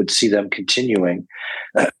certainly would see them continuing.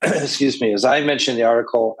 Excuse me. As I mentioned in the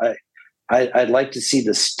article, I'd like to see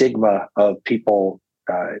the stigma of people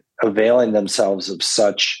availing themselves of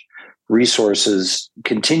such resources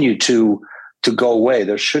continue to go away.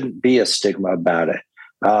 There shouldn't be a stigma about it,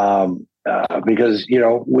 because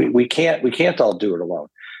we can't all do it alone.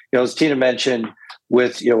 As Tina mentioned,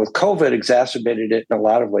 with COVID exacerbated it in a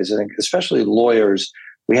lot of ways. I think, especially lawyers,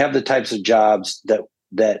 we have the types of jobs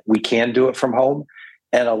that we can do it from home,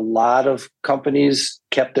 and a lot of companies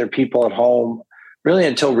kept their people at home really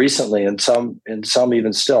until recently, and some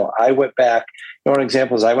even still. I went back. One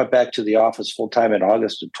example is I went back to the office full time in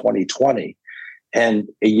August of 2020, and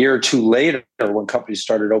a year or two later, when companies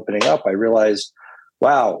started opening up, I realized,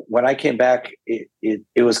 wow, when I came back, it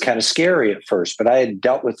was kind of scary at first, but I had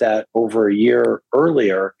dealt with that over a year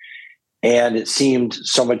earlier, and it seemed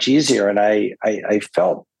so much easier. And I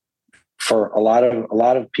felt for a lot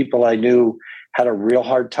of people I knew had a real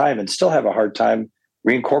hard time and still have a hard time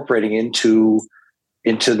reincorporating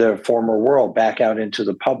into their former world, back out into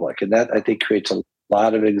the public. And that, I think, creates a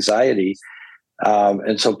lot of anxiety.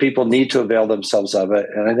 And so people need to avail themselves of it.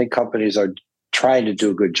 And I think companies are trying to do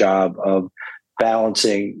a good job of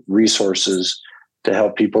balancing resources to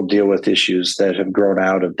help people deal with issues that have grown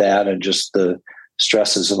out of that and just the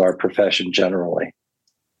stresses of our profession generally.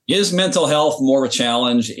 Is mental health more of a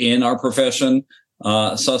challenge in our profession,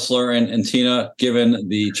 Susler and Tina, given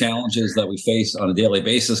the challenges that we face on a daily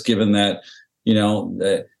basis, given that,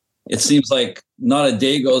 it seems like not a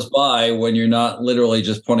day goes by when you're not literally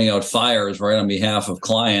just putting out fires right on behalf of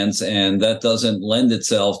clients, and that doesn't lend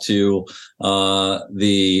itself to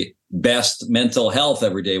the best mental health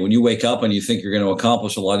every day. When you wake up and you think you're going to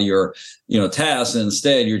accomplish a lot of your, tasks, and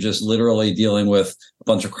instead you're just literally dealing with a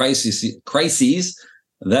bunch of crises,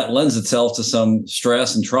 that lends itself to some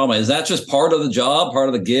stress and trauma. Is that just part of the job, part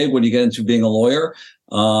of the gig when you get into being a lawyer?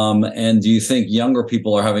 And do you think younger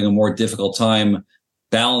people are having a more difficult time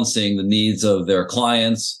balancing the needs of their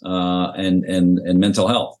clients and mental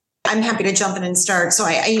health? I'm happy to jump in and start. So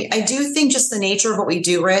I do think just the nature of what we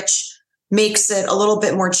do, Rich, makes it a little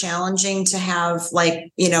bit more challenging to have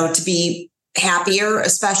to be happier,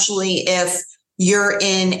 especially if you're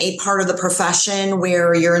in a part of the profession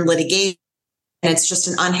where you're in litigation and it's just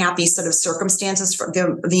an unhappy set of circumstances. For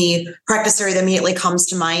the practice area that immediately comes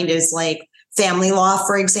to mind is like family law,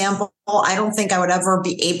 for example. I don't think I would ever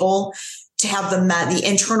be able to have the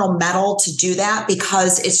internal mettle to do that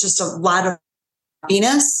because it's just a lot of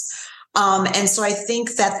happiness. And so I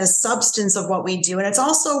think that the substance of what we do, and it's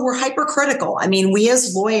also, we're hypercritical. I mean, we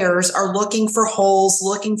as lawyers are looking for holes,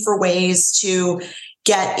 looking for ways to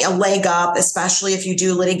get a leg up, especially if you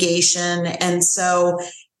do litigation. And so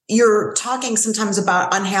you're talking sometimes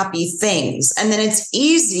about unhappy things. And then it's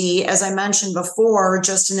easy, as I mentioned before,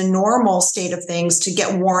 just in a normal state of things to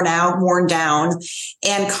get worn out, worn down.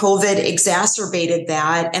 And COVID exacerbated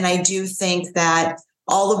that. And I do think that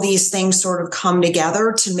all of these things sort of come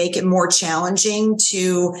together to make it more challenging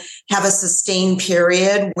to have a sustained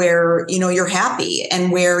period where, you're happy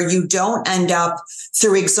and where you don't end up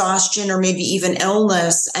through exhaustion or maybe even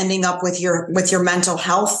illness, ending up with your mental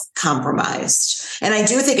health compromised. And I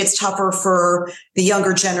do think it's tougher for the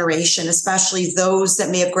younger generation, especially those that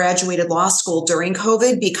may have graduated law school during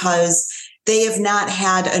COVID, because they have not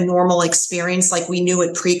had a normal experience like we knew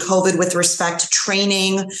it pre-COVID with respect to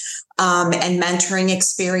training and mentoring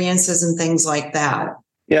experiences and things like that.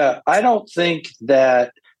 Yeah, I don't think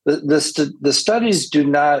that the studies do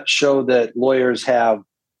not show that lawyers have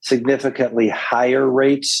significantly higher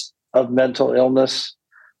rates of mental illness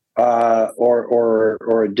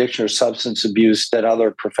or addiction or substance abuse than other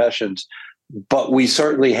professions, but we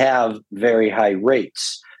certainly have very high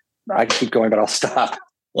rates. I keep going, but I'll stop.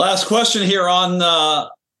 Last question here on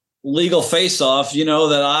Legal Face Off. You know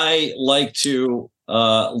that I like to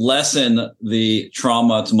lessen the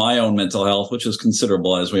trauma to my own mental health, which is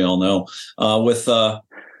considerable, as we all know, with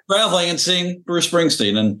traveling and seeing Bruce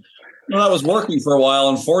Springsteen. And I was working for a while.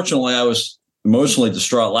 Unfortunately, I was emotionally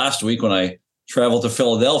distraught last week when I traveled to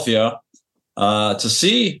Philadelphia to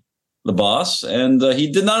see the boss, and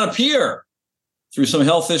he did not appear through some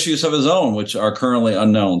health issues of his own, which are currently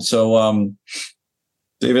unknown. So,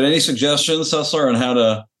 David, any suggestions, Susler, on how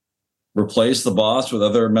to replace the boss with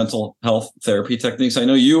other mental health therapy techniques? I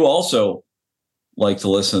know you also like to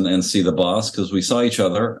listen and see the boss because we saw each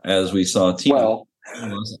other as we saw Tina. Well,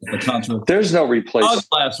 there's no replacement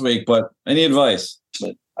last week, but any advice?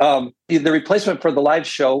 The replacement for the live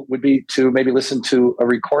show would be to maybe listen to a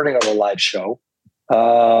recording of a live show,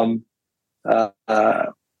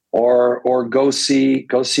 or go see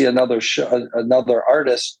another show, another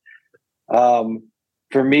artist.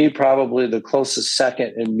 For me, probably the closest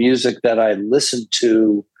second in music that I listen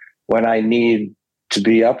to when I need to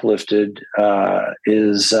be uplifted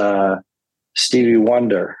is Stevie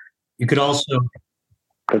Wonder. You could also,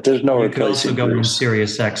 but there's no. You could also go on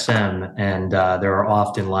Sirius XM, and there are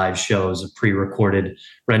often live shows of pre-recorded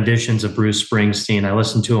renditions of Bruce Springsteen. I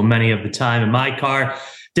listen to him many of the time in my car.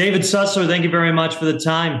 David Susler, thank you very much for the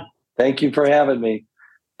time. Thank you for having me.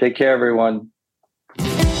 Take care, everyone.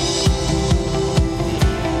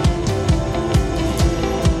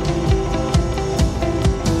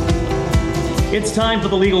 It's time for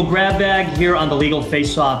the Legal Grab Bag here on the Legal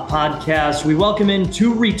Face-Off podcast. We welcome in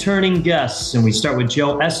two returning guests, and we start with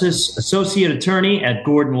Joe Esses, Associate Attorney at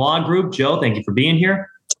Gordon Law Group. Joe, thank you for being here.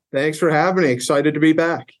 Thanks for having me. Excited to be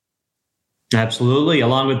back. Absolutely.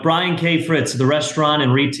 Along with Brian K. Fritz, the Restaurant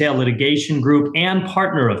and Retail Litigation Group and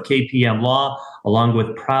partner of KPM Law, along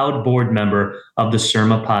with proud board member of the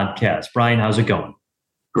CIRMA podcast. Brian, how's it going?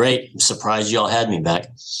 Great. I'm surprised y'all had me back.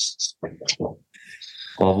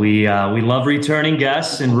 Well, we love returning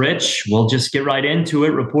guests, and Rich, we'll just get right into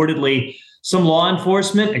it. Reportedly, some law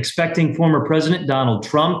enforcement expecting former President Donald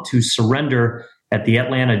Trump to surrender at the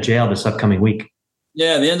Atlanta jail this upcoming week.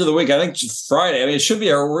 Yeah, the end of the week, I think Friday. I mean, it should be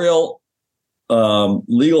a real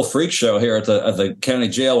legal freak show here at the county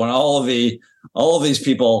jail when all of these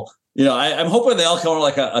people, I'm hoping they all come on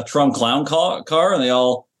like a Trump clown car and they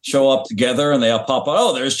all show up together and they all pop out.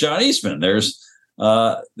 Oh, there's John Eastman. There's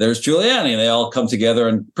Giuliani, and they all come together,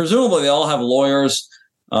 and presumably they all have lawyers.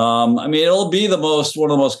 I mean, it'll be one of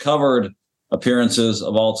the most covered appearances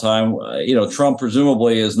of all time. Trump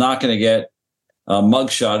presumably is not going to get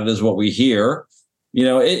mugshotted, is what we hear.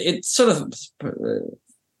 It sort of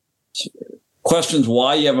questions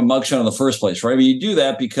why you have a mugshot in the first place, right? I mean, you do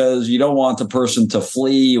that because you don't want the person to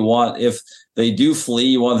flee. If they do flee,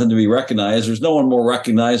 you want them to be recognized. There's no one more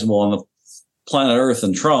recognizable on the planet Earth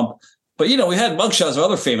than Trump. But, we had mugshots of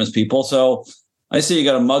other famous people, so I see you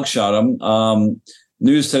got to mugshot them.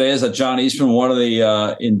 News today is that John Eastman, one of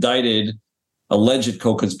the indicted alleged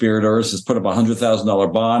co-conspirators, has put up a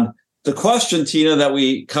 $100,000 bond. The question, Tina, that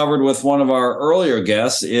we covered with one of our earlier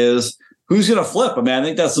guests is who's going to flip? I mean, I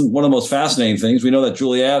think that's one of the most fascinating things. We know that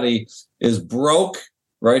Giuliani is broke,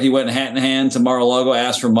 right? He went hand in hand to Mar-a-Lago,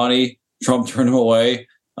 asked for money. Trump turned him away.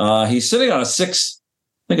 He's sitting on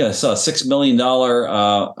I saw a $6 million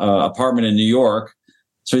apartment in New York.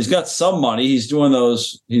 So he's got some money. He's doing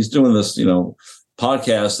this,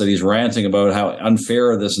 podcast that he's ranting about how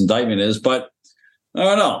unfair this indictment is. But I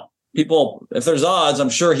don't know. People, if there's odds, I'm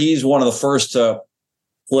sure he's one of the first to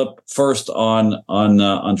flip first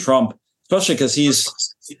on Trump, especially because he's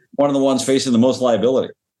one of the ones facing the most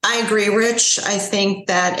liability. I agree, Rich. I think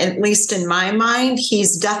that, at least in my mind,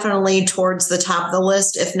 he's definitely towards the top of the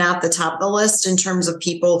list, if not the top of the list, in terms of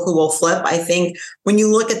people who will flip. I think when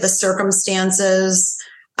you look at the circumstances,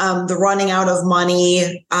 the running out of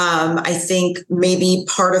money, I think maybe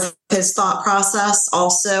part of his thought process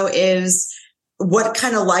also is what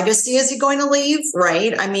kind of legacy is he going to leave,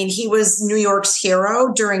 right? I mean, he was New York's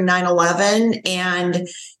hero during 9/11, and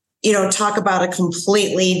talk about a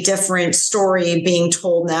completely different story being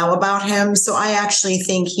told now about him. So I actually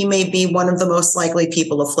think he may be one of the most likely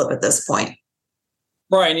people to flip at this point.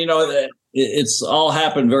 Brian, it's all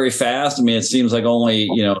happened very fast. I mean, it seems like only,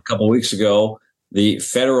 a couple of weeks ago, the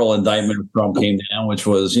federal indictment of Trump came down, which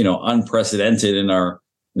was, unprecedented in our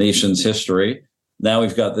nation's history. Now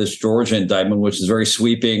we've got this Georgia indictment, which is very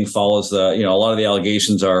sweeping, follows a lot of the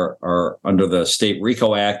allegations are under the State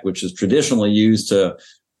RICO Act, which is traditionally used to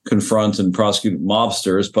confront and prosecute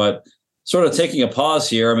mobsters. But sort of taking a pause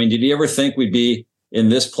here, I mean, did you ever think we'd be in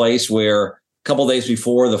this place where a couple of days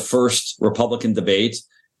before the first Republican debate,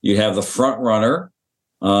 you have the front runner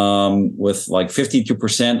with like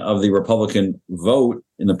 52% of the Republican vote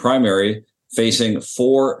in the primary facing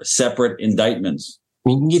 4 separate indictments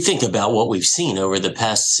mean, you think about what we've seen over the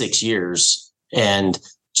past 6 years and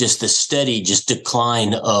just the steady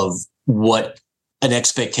decline of what an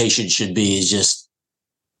expectation should be is just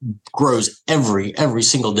grows every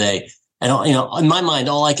single day. And, in my mind,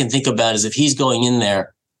 all I can think about is if he's going in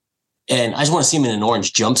there and I just want to see him in an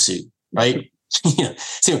orange jumpsuit, right?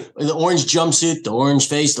 See the orange jumpsuit, the orange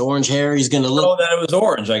face, the orange hair. He's going to look. Oh, that it was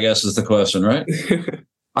orange, I guess, is the question, right?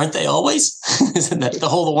 Aren't they always? Isn't that the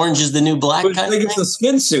whole orange is the new black kind of thing? It's a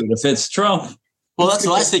skin suit if it's Trump. Well, that's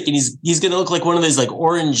what I was thinking. He's going to look like one of those like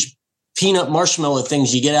orange peanut marshmallow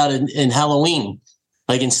things you get out in Halloween.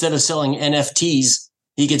 Like instead of selling NFTs,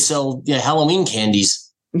 he could sell Halloween candies.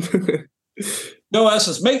 No,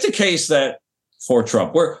 Essence, make the case that for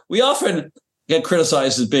Trump, we often get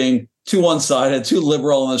criticized as being too one-sided, too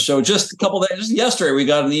liberal on the show. Just yesterday, we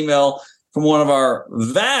got an email from one of our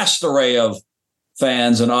vast array of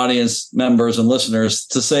fans and audience members and listeners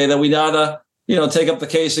to say that we gotta, take up the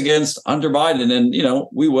case against Hunter Biden. And,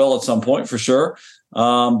 we will at some point for sure.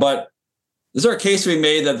 But is there a case to be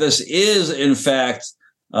made that this is, in fact,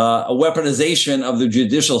 a weaponization of the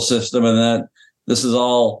judicial system and that this is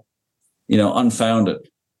all, unfounded?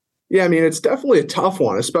 Yeah, I mean, it's definitely a tough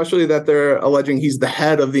one, especially that they're alleging he's the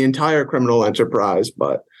head of the entire criminal enterprise.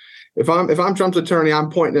 But if I'm Trump's attorney, I'm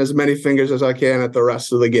pointing as many fingers as I can at the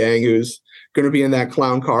rest of the gang who's going to be in that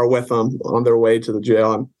clown car with him on their way to the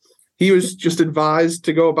jail. And he was just advised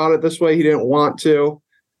to go about it this way. He didn't want to,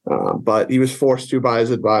 but he was forced to by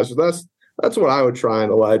his advisor. That's what I would try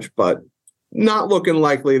and allege, but not looking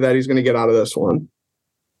likely that he's going to get out of this one.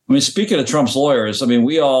 I mean, speaking of Trump's lawyers, I mean,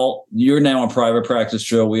 you're now in private practice,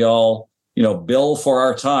 Joe. We all, bill for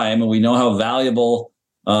our time, and we know how valuable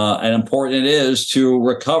and important it is to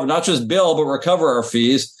recover, not just bill, but recover our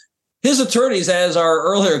fees. His attorneys, as our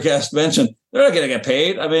earlier guest mentioned, they're not going to get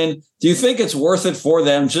paid. I mean, do you think it's worth it for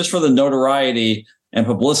them just for the notoriety and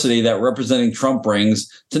publicity that representing Trump brings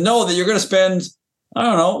to know that you're going to spend, I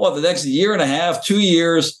don't know, the next year and a half, 2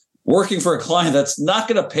 years working for a client that's not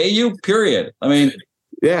going to pay you, period? I mean,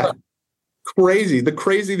 yeah, crazy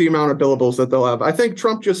the amount of billables that they'll have. I think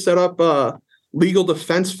Trump just set up a legal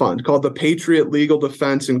defense fund called the Patriot Legal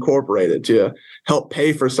Defense Incorporated to help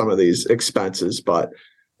pay for some of these expenses. But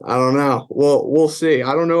I don't know. We'll see.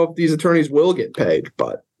 I don't know if these attorneys will get paid,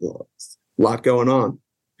 but a lot going on.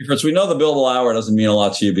 Because we know the billable hour doesn't mean a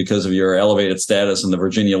lot to you because of your elevated status in the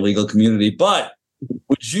Virginia legal community. But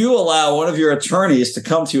would you allow one of your attorneys to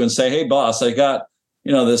come to you and say, hey, boss, I got,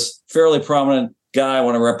 this fairly prominent guy I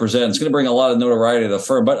want to represent. It's going to bring a lot of notoriety to the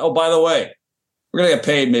firm. But, oh, by the way, we're going to get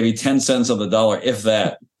paid maybe 10 cents of the dollar, if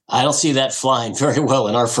that. I don't see that flying very well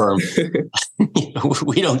in our firm.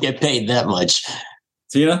 We don't get paid that much.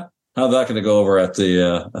 Tina, how's that going to go over at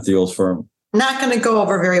the old firm? Not going to go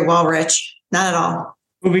over very well, Rich. Not at all.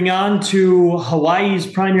 Moving on to Hawaii's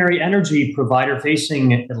primary energy provider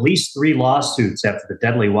facing at least 3 lawsuits after the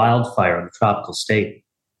deadly wildfire in the tropical state.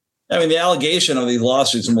 I mean, the allegation of these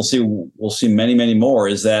lawsuits, and we'll see many, many more,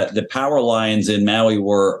 is that the power lines in Maui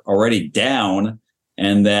were already down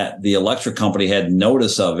and that the electric company had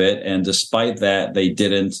notice of it. And despite that, they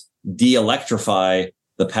didn't de-electrify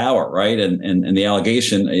the power, right? And the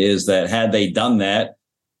allegation is that had they done that,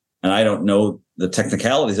 and I don't know the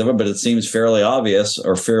technicalities of it, but it seems fairly obvious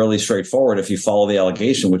or fairly straightforward if you follow the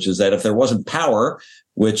allegation, which is that if there wasn't power,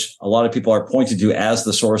 which a lot of people are pointing to as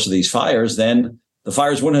the source of these fires, then the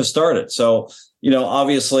fires wouldn't have started. So,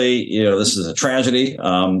 obviously, this is a tragedy.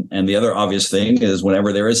 And the other obvious thing is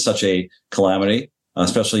whenever there is such a calamity,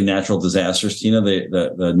 especially natural disasters,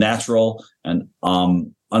 the natural and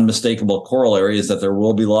unmistakable corollary is that there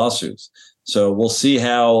will be lawsuits. So we'll see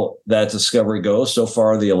how that discovery goes. So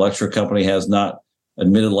far, the electric company has not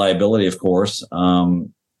admitted liability, of course.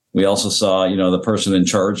 We also saw, the person in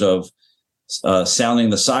charge of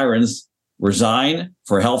sounding the sirens resign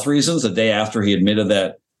for health reasons the day after he admitted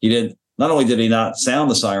that he did. Not only did he not sound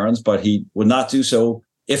the sirens, but he would not do so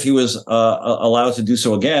if he was allowed to do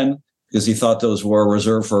so again, because he thought those were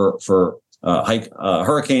reserved for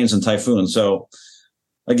hurricanes and typhoons. So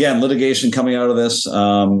again, litigation coming out of this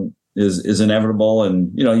is inevitable.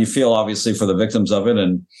 And, you feel obviously for the victims of it.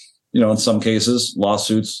 And, in some cases,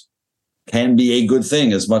 lawsuits can be a good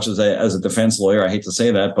thing as much as a defense lawyer. I hate to say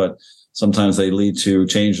that, but sometimes they lead to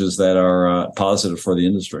changes that are positive for the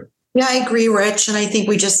industry. Yeah, I agree, Rich. And I think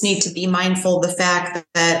we just need to be mindful of the fact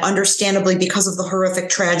that understandably, because of the horrific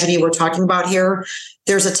tragedy we're talking about here,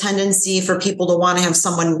 there's a tendency for people to want to have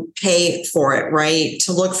someone pay for it, right?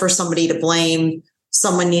 To look for somebody to blame.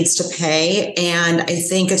 Someone needs to pay. And I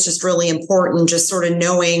think it's just really important just sort of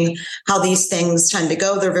knowing how these things tend to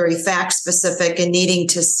go. They're very fact specific and needing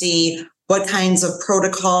to see what kinds of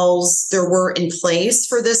protocols there were in place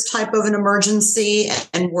for this type of an emergency,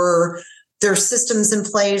 and were there systems in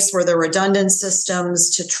place, were there redundant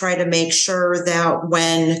systems to try to make sure that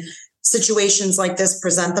when situations like this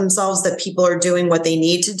present themselves, that people are doing what they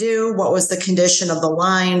need to do? What was the condition of the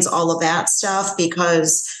lines, all of that stuff?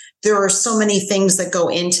 Because there are so many things that go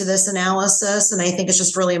into this analysis. And I think it's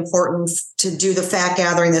just really important to do the fact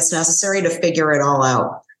gathering that's necessary to figure it all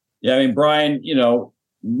out. Yeah, I mean, Brian,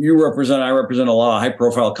 I represent a lot of high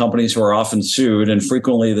profile companies who are often sued, and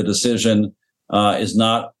frequently the decision is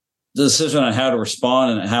not the decision on how to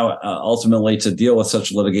respond and how ultimately to deal with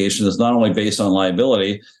such litigation is not only based on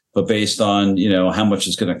liability, but based on, how much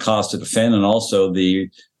it's going to cost to defend, and also the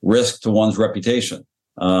risk to one's reputation.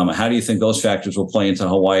 How do you think those factors will play into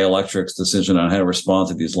Hawaii Electric's decision on how to respond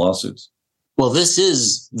to these lawsuits? Well, this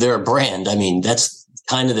is their brand. I mean, that's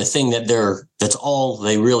kind of the thing that's all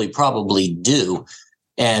they really probably do.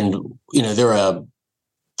 And, they're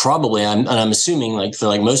I'm assuming like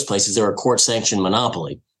most places, they're a court sanctioned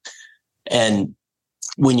monopoly. And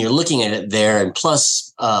when you're looking at it there, and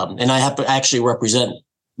plus, and I have to actually represent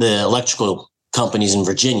the electrical companies in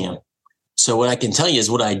Virginia. So what I can tell you is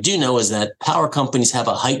what I do know is that power companies have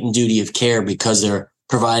a heightened duty of care because they're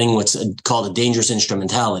providing what's called a dangerous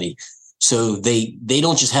instrumentality. So they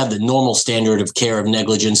don't just have the normal standard of care of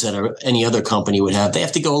negligence that any other company would have. They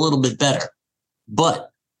have to go a little bit better. But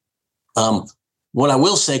what I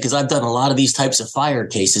will say, because I've done a lot of these types of fire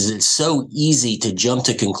cases, it's so easy to jump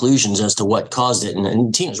to conclusions as to what caused it.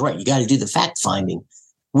 And Tina's right. You got to do the fact finding.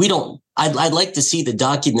 I'd like to see the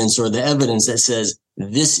documents or the evidence that says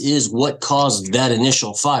this is what caused that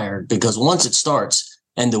initial fire, because once it starts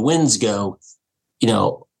and the winds go,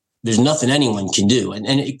 there's nothing anyone can do. And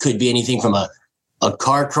it could be anything from a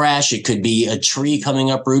car crash. It could be a tree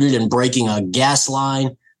coming uprooted and breaking a gas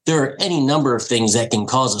line. There are any number of things that can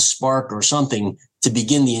cause a spark or something to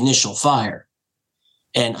begin the initial fire.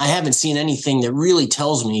 And I haven't seen anything that really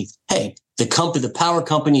tells me, hey, the power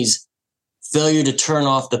company's failure to turn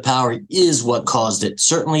off the power is what caused it.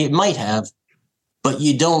 Certainly it might have, but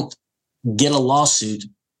you don't get a lawsuit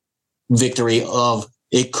victory of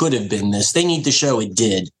it could have been this. They need to show it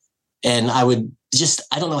did. And I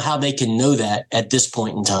don't know how they can know that at this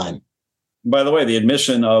point in time. By the way, the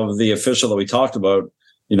admission of the official that we talked about,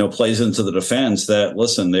 plays into the defense that,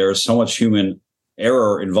 listen, there's so much human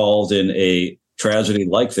error involved in a tragedy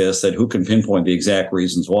like this that who can pinpoint the exact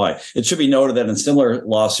reasons why. It should be noted that in similar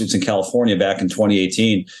lawsuits in California back in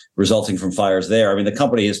 2018, resulting from fires there, I mean, the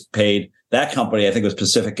company has paid, that company, I think it was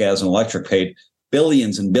Pacific Gas and Electric, paid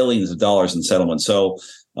billions and billions of dollars in settlement. So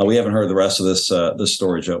we haven't heard the rest of this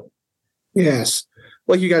story, Joe. Yes.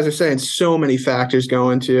 Like you guys are saying, so many factors go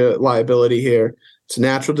into liability here. It's a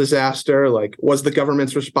natural disaster. Like, was the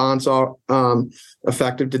government's response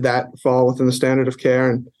effective? Did that fall within the standard of care?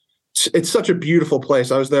 And it's such a beautiful place.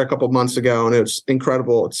 I was there a couple of months ago, and it's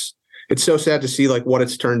incredible. It's so sad to see like what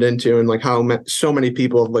it's turned into, and like how so many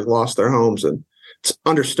people have like lost their homes. And it's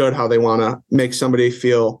understood how they want to make somebody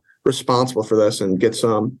feel responsible for this and get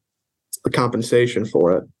some compensation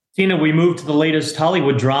for it. Tina, we move to the latest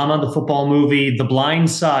Hollywood drama. The football movie The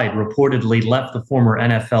Blind Side reportedly left the former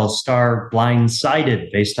NFL star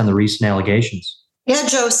blindsided based on the recent allegations. Yeah,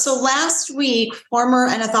 Joe. So last week, former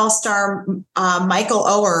NFL star Michael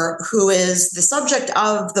Oher, who is the subject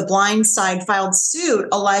of The Blind Side, filed suit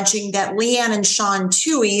alleging that Leanne and Sean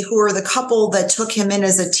Toohey, who are the couple that took him in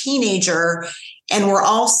as a teenager and were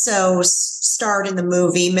also starred in the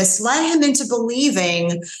movie, misled him into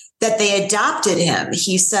believing that they adopted him.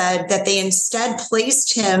 He said that they instead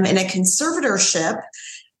placed him in a conservatorship,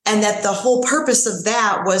 and that the whole purpose of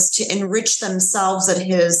that was to enrich themselves at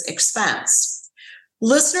his expense.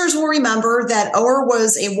 Listeners will remember that Oher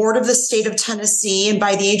was a ward of the state of Tennessee, and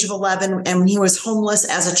by the age of 11, and he was homeless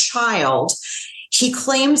as a child. He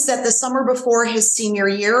claims that the summer before his senior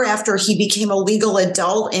year, after he became a legal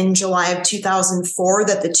adult in July of 2004,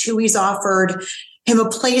 that the Tooheys offered him a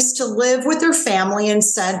place to live with their family and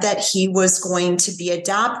said that he was going to be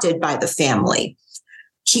adopted by the family.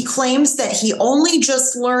 He claims that he only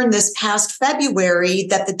just learned this past February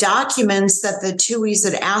that the documents that the Tooheys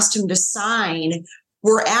had asked him to sign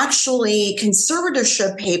were actually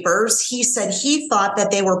conservatorship papers. He said he thought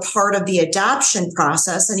that they were part of the adoption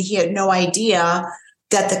process, and he had no idea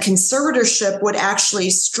that the conservatorship would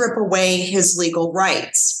actually strip away his legal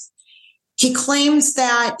rights. He claims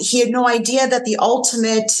that he had no idea that the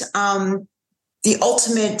ultimate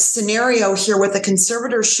scenario here with the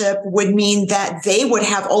conservatorship would mean that they would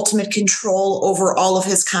have ultimate control over all of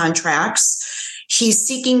his contracts. He's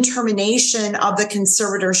seeking termination of the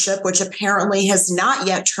conservatorship, which apparently has not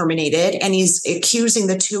yet terminated, and he's accusing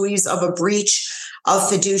the Tuohys of a breach of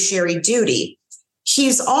fiduciary duty.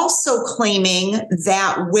 He's also claiming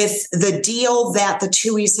that with the deal that the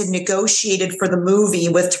Tuohys had negotiated for the movie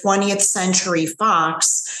with 20th Century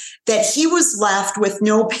Fox, that he was left with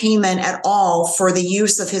no payment at all for the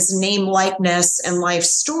use of his name, likeness, and life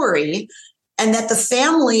story, and that the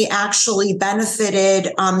family actually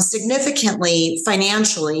benefited significantly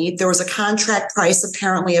financially. There was a contract price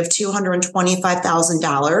apparently of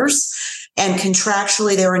 $225,000. And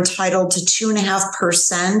contractually, they're entitled to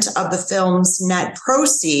 2.5% of the film's net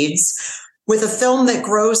proceeds. With a film that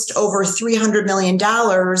grossed over $300 million,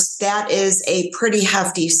 that is a pretty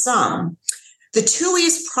hefty sum. The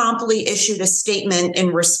Tuohys promptly issued a statement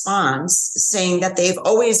in response saying that they've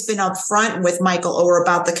always been upfront with Michael Oher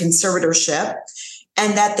about the conservatorship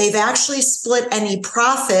and that they've actually split any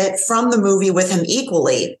profit from the movie with him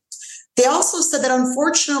equally. They also said that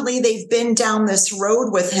unfortunately they've been down this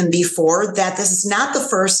road with him before, that this is not the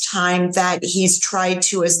first time that he's tried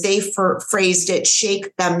to, as they phrased it,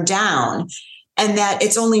 shake them down, and that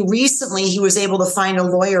it's only recently he was able to find a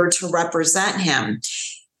lawyer to represent him.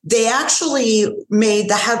 They actually made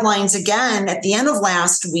the headlines again at the end of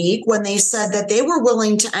last week when they said that they were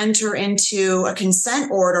willing to enter into a consent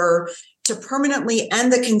order to permanently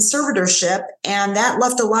end the conservatorship. And that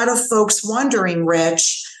left a lot of folks wondering,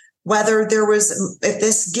 Rich, whether if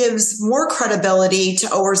this gives more credibility to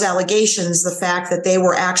Oher's allegations, the fact that they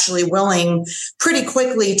were actually willing pretty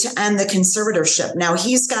quickly to end the conservatorship. Now,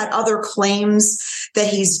 he's got other claims that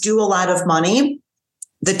he's due a lot of money.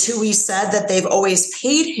 The Tuohys said that they've always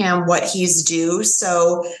paid him what he's due.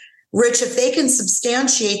 So, Rich, if they can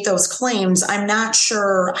substantiate those claims, I'm not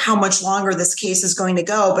sure how much longer this case is going to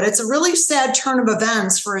go. But it's a really sad turn of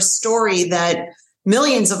events for a story that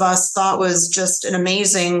millions of us thought was just an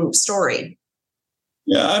amazing story.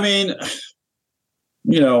 Yeah, I mean,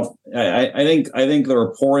 I think the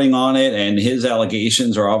reporting on it and his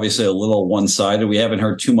allegations are obviously a little one-sided. We haven't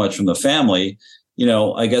heard too much from the family.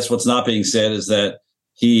 I guess what's not being said is that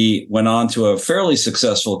he went on to a fairly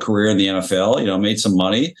successful career in the NFL, made some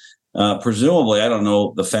money. Presumably, I don't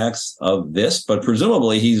know the facts of this, but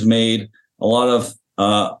presumably he's made a lot of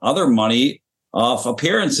other money off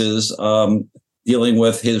appearances dealing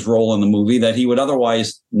with his role in the movie that he would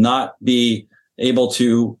otherwise not be able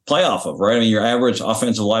to play off of, right? I mean, your average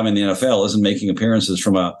offensive lineman in the NFL isn't making appearances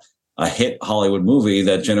from a hit Hollywood movie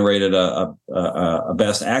that generated a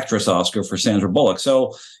Best Actress Oscar for Sandra Bullock.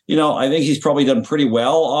 So, I think he's probably done pretty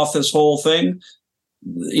well off this whole thing.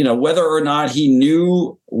 Whether or not he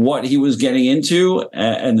knew what he was getting into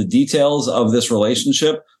and the details of this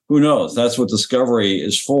relationship, who knows? That's what discovery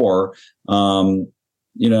is for.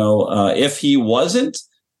 If he wasn't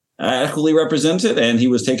adequately represented and he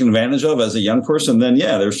was taken advantage of as a young person, then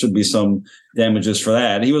yeah, there should be some damages for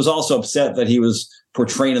that. He was also upset that he was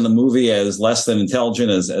portrayed in the movie as less than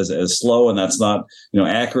intelligent, as slow, and that's not,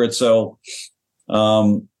 accurate. So,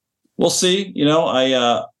 we'll see.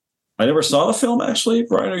 I never saw the film, actually.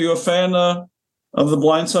 Brian, are you a fan of The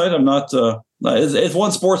Blind Side? I'm not. It's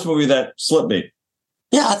one sports movie that slipped me.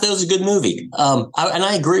 Yeah, I thought it was a good movie. And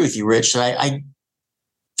I agree with you, Rich. I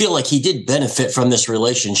feel like he did benefit from this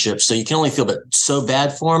relationship, so you can only feel so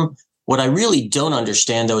bad for him. What I really don't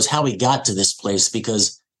understand, though, is how he got to this place,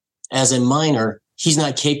 because as a minor, he's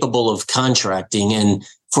not capable of contracting. And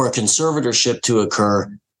for a conservatorship to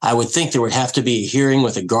occur, I would think there would have to be a hearing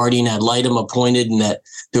with a guardian ad litem appointed, and that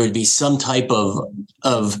there would be some type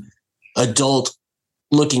of adult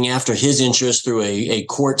looking after his interests through a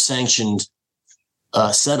court-sanctioned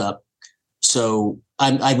setup. So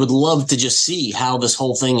I would love to just see how this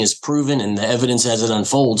whole thing is proven and the evidence as it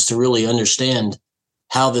unfolds to really understand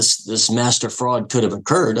how this master fraud could have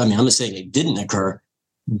occurred. I mean, I'm not saying it didn't occur,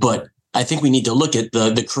 but I think we need to look at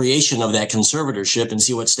the creation of that conservatorship and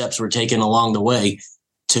see what steps were taken along the way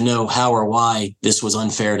to know how or why this was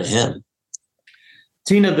unfair to him.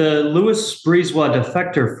 Tina, the Lewis Breezewa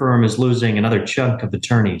defector firm is losing another chunk of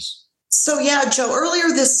attorneys. So yeah, Joe, earlier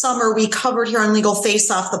this summer, we covered here on Legal Face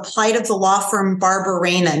Off the plight of the law firm Barber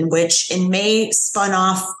Rainin, which in May spun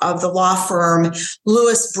off of the law firm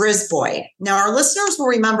Lewis Brisbois. Now, our listeners will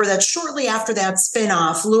remember that shortly after that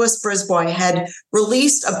spinoff, Lewis Brisbois had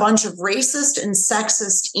released a bunch of racist and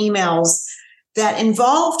sexist emails that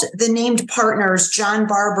involved the named partners, John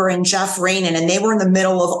Barber and Jeff Rainin, and they were in the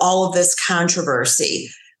middle of all of this controversy.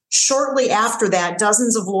 Shortly after that,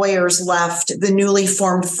 dozens of lawyers left the newly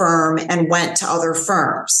formed firm and went to other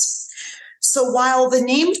firms. So while the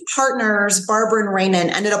named partners, Barber and Rainin,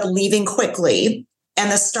 ended up leaving quickly,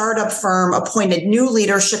 and the startup firm appointed new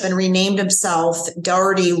leadership and renamed himself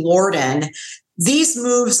Doherty Lorden. These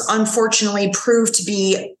moves, unfortunately, proved to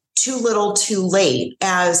be too little too late,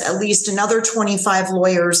 as at least another 25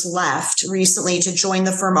 lawyers left recently to join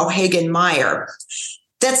the firm O'Hagan Meyer.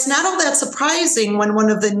 That's not all that surprising when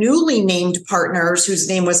one of the newly named partners, whose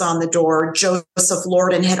name was on the door, Joseph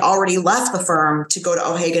Lorden, had already left the firm to go to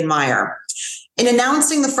O'Hagan Meyer. In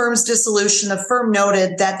announcing the firm's dissolution, the firm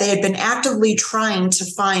noted that they had been actively trying to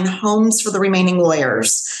find homes for the remaining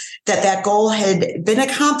lawyers, that goal had been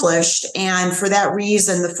accomplished, and for that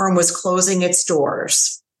reason, the firm was closing its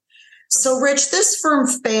doors. So, Rich, this firm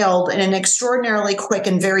failed in an extraordinarily quick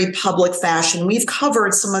and very public fashion. We've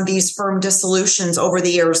covered some of these firm dissolutions over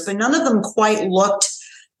the years, but none of them quite looked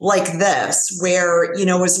like this, where,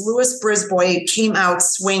 as Louis Brisbois came out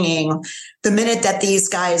swinging the minute that these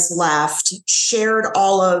guys left, shared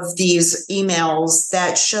all of these emails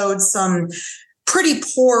that showed some pretty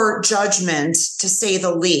poor judgment, to say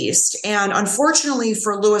the least. And unfortunately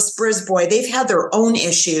for Louis Brisbois, they've had their own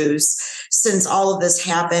issues since all of this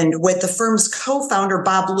happened, with the firm's co-founder,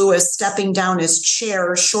 Bob Lewis, stepping down as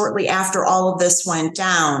chair shortly after all of this went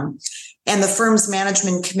down, and the firm's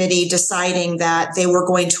management committee deciding that they were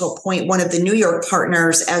going to appoint one of the New York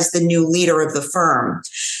partners as the new leader of the firm.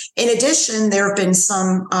 In addition, there have been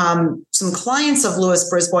some clients of Louis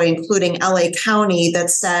Brisbois, including LA County, that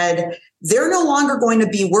said they're no longer going to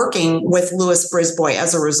be working with Louis Brisbois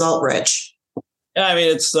as a result, Rich. Yeah, I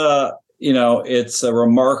mean, it's a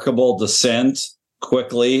remarkable descent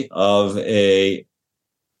quickly of a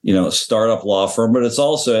startup law firm, but it's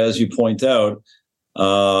also, as you point out,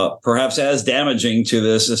 perhaps as damaging to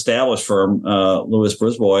this established firm, Louis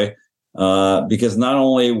Brisbois, because not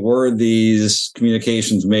only were these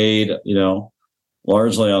communications made,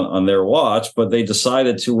 largely on their watch, but they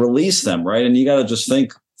decided to release them, right? And you got to just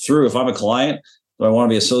think through, if I'm a client, do I want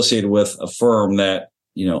to be associated with a firm that,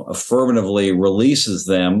 affirmatively releases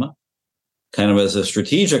them kind of as a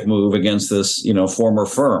strategic move against this, former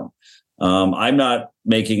firm? I'm not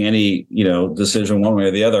making any, decision one way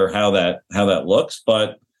or the other how that looks,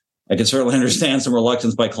 but I can certainly understand some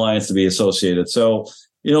reluctance by clients to be associated. So,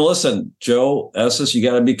 listen, Joe Esses, you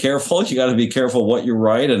got to be careful. You got to be careful what you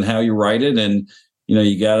write and how you write it, and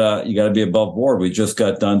you gotta be above board. We just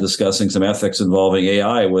got done discussing some ethics involving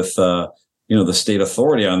AI with the state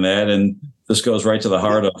authority on that, and this goes right to the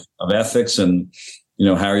heart of ethics and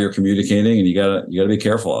how you're communicating, and you gotta be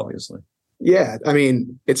careful, obviously. Yeah, I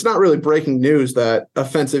mean, it's not really breaking news that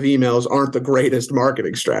offensive emails aren't the greatest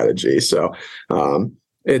marketing strategy. So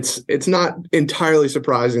it's not entirely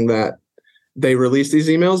surprising that they released these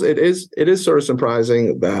emails. It is sort of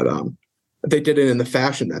surprising that they did it in the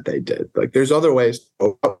fashion that they did. Like, there's other ways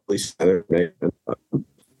to release them.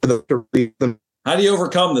 How do you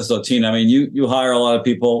overcome this, though, Tina? I mean, you hire a lot of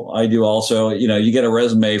people. I do also. You get a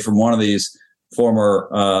resume from one of these former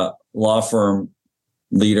law firm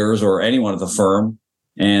leaders or anyone at the firm,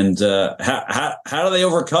 and how do they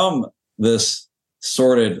overcome this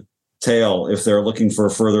sordid tale if they're looking for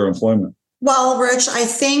further employment? Well, Rich, I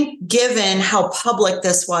think given how public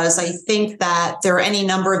this was, I think that there are any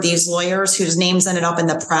number of these lawyers whose names ended up in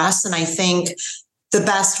the press. And I think the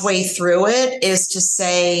best way through it is to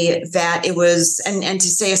say that it was, and to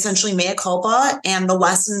say essentially mea culpa, and the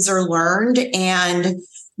lessons are learned, and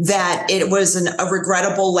that it was a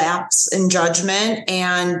regrettable lapse in judgment,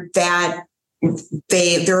 and that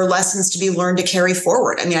there are lessons to be learned to carry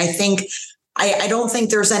forward. I mean, I don't think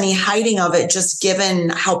there's any hiding of it, just given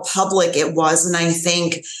how public it was. And I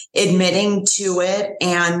think admitting to it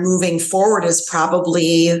and moving forward is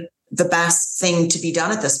probably the best thing to be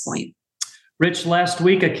done at this point. Rich, last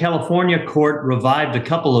week, a California court revived a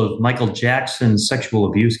couple of Michael Jackson sexual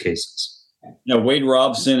abuse cases. Wade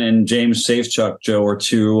Robson and James Safechuck, Joe, are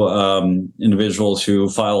two individuals who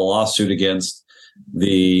filed a lawsuit against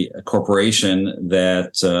the corporation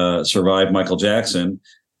that survived Michael Jackson.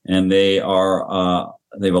 And they've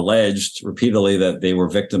alleged repeatedly that they were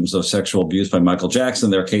victims of sexual abuse by Michael Jackson.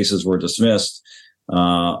 Their cases were dismissed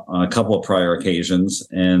on a couple of prior occasions.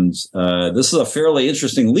 And this is a fairly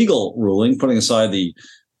interesting legal ruling, putting aside the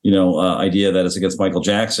idea that it's against Michael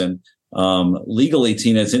Jackson. Legally,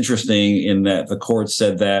 Tina, it's interesting in that the court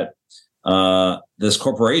said that this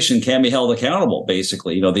corporation can be held accountable.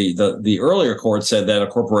 Basically, the earlier court said that a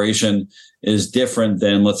corporation is different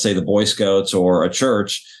than, let's say, the Boy Scouts or a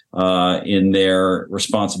church in their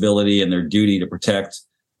responsibility and their duty to protect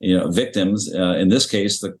victims. In this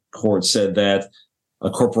case, the court said that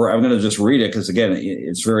I'm going to just read it because, again,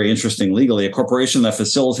 it's very interesting legally. A corporation that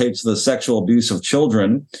facilitates the sexual abuse of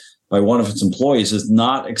children by one of its employees is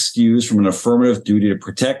not excused from an affirmative duty to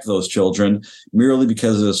protect those children merely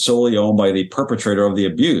because it is solely owned by the perpetrator of the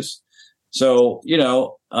abuse. So,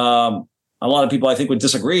 a lot of people, I think, would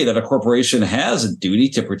disagree that a corporation has a duty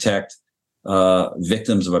to protect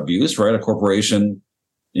victims of abuse, right? A corporation,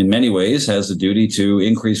 in many ways, has a duty to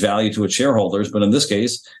increase value to its shareholders. But in this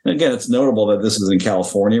case, and again, it's notable that this is in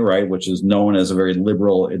California, right, which is known as a very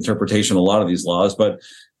liberal interpretation of a lot of these laws. But,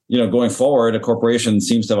 going forward, a corporation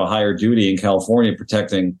seems to have a higher duty in California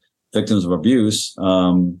protecting victims of abuse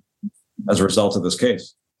as a result of this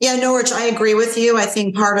case. Yeah, no, Rich, I agree with you. I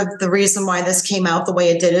think part of the reason why this came out the way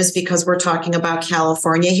it did is because we're talking about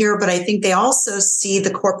California here. But I think they also see the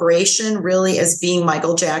corporation really as being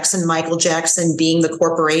Michael Jackson being the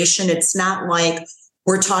corporation. It's not like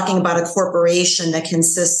we're talking about a corporation that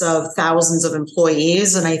consists of thousands of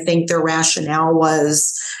employees. And I think their rationale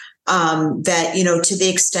was that, to the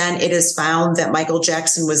extent it is found that Michael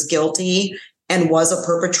Jackson was guilty and was a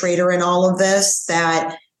perpetrator in all of this,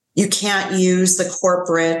 that you can't use the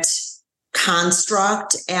corporate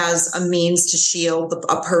construct as a means to shield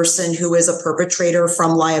a person who is a perpetrator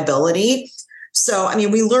from liability. So,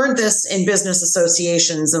 we learned this in business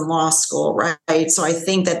associations in law school, right? So I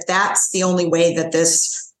think that that's the only way that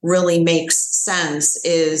this really makes sense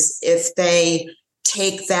is if they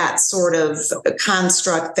take that sort of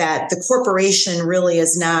construct that the corporation really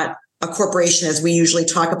is not a corporation as we usually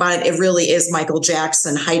talk about it. It really is Michael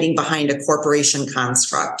Jackson hiding behind a corporation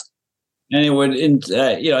construct. And it would,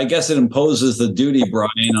 I guess it imposes the duty,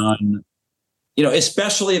 Brian, on,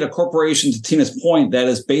 especially at a corporation, to Tina's point, that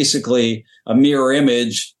is basically a mirror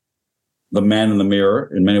image, the man in the mirror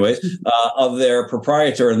in many ways, of their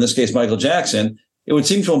proprietor, in this case, Michael Jackson. It would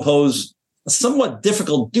seem to impose a somewhat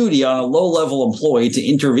difficult duty on a low-level employee to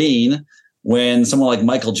intervene when someone like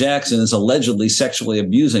Michael Jackson is allegedly sexually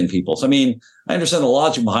abusing people. So, I understand the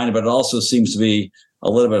logic behind it, but it also seems to be a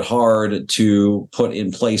little bit hard to put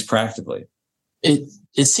in place practically.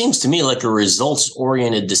 It seems to me like a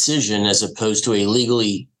results-oriented decision as opposed to a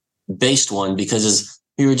legally based one, because as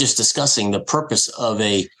we were just discussing, the purpose of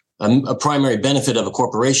a primary benefit of a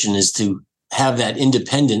corporation is to have that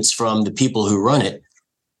independence from the people who run it.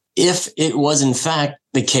 If it was in fact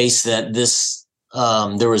the case that this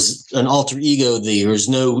there was an alter ego, there was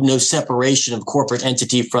no separation of corporate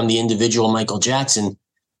entity from the individual Michael Jackson,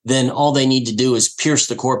 then all they need to do is pierce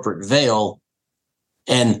the corporate veil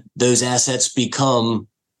and those assets become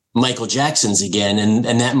Michael Jackson's again,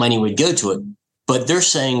 and that money would go to it. But they're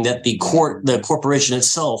saying that the corporation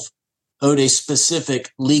itself owed a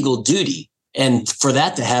specific legal duty. And for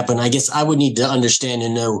that to happen, I guess I would need to understand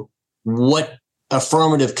and know what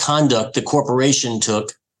affirmative conduct the corporation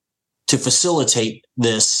took to facilitate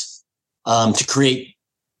this, to create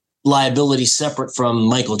liability separate from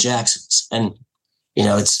Michael Jackson's. And,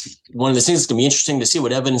 it's one of the things that's going to be interesting to see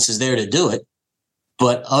what evidence is there to do it.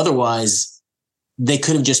 But otherwise, they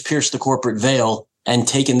could have just pierced the corporate veil and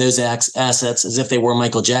taken those assets as if they were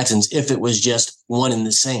Michael Jackson's, if it was just one and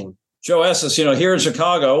the same. Joe Esses, here in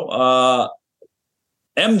Chicago,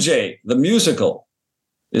 MJ, the musical,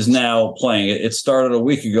 is now playing. It started a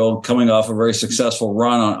week ago, coming off a very successful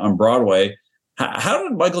run on Broadway. How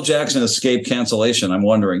did Michael Jackson escape cancellation? I'm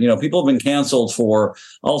wondering. People have been canceled for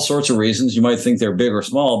all sorts of reasons. You might think they're big or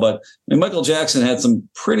small, but Michael Jackson had some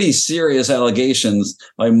pretty serious allegations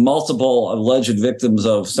by multiple alleged victims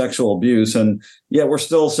of sexual abuse. And yet we're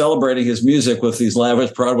still celebrating his music with these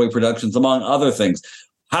lavish Broadway productions, among other things.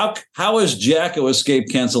 How has Jacko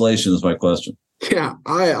escaped cancellation is my question. Yeah,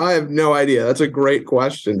 I have no idea. That's a great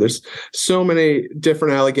question. There's so many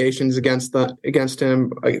different allegations against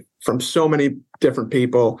him from so many different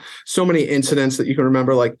people, so many incidents that you can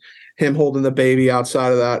remember, like him holding the baby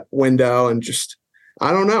outside of that window, and just,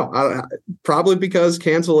 I don't know. Probably because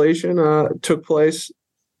cancellation took place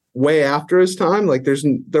way after his time. Like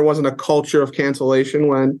there wasn't a culture of cancellation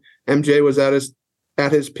when MJ was at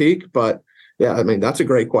his peak. But yeah, that's a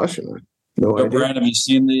great question. No idea. Brad, have you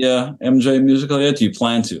seen the MJ musical yet? Do you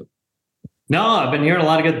plan to? No, I've been hearing a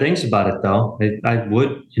lot of good things about it, though. I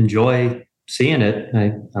would enjoy seeing it.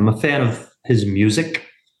 I'm a fan of his music.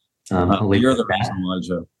 You're the reason why,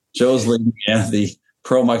 Joe. Joe's leading the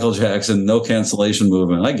pro Michael Jackson, no cancellation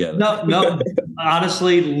movement. I get it. No,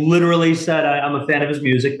 honestly, literally said I'm a fan of his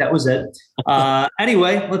music. That was it.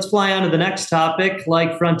 Anyway, let's fly on to the next topic.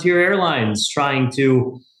 Like Frontier Airlines trying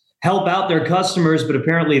to help out their customers, but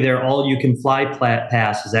apparently their all-you-can-fly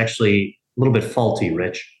pass is actually a little bit faulty,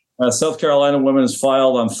 Rich. South Carolina women has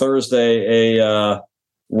filed on Thursday a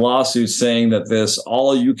lawsuit saying that this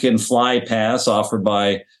all-you-can-fly pass offered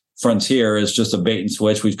by Frontier is just a bait and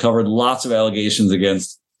switch. We've covered lots of allegations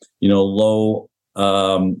against, low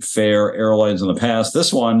fare airlines in the past.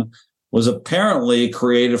 This one was apparently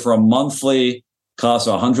created for a monthly cost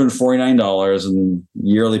of $149 and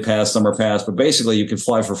yearly pass, summer pass. But basically, you can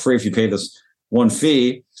fly for free if you pay this one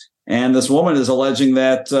fee. And this woman is alleging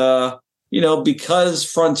that, because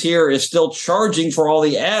Frontier is still charging for all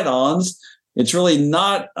the add-ons, it's really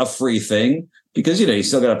not a free thing because, you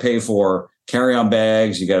still got to pay for carry-on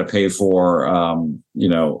bags. You got to pay for,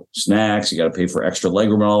 snacks. You got to pay for extra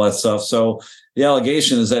legroom and all that stuff. So the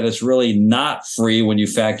allegation is that it's really not free when you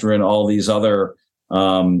factor in all these other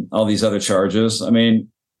charges. I mean,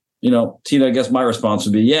 Tina, I guess my response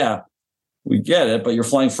would be, yeah, we get it, but you're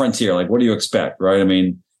flying Frontier. Like, what do you expect, right? I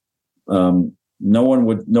mean, no one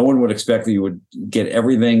would expect that you would get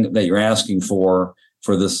everything that you're asking for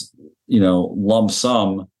this, lump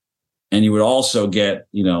sum. And you would also get,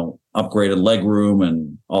 upgraded legroom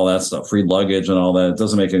and all that stuff, free luggage and all that. It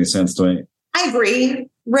doesn't make any sense to me. I agree,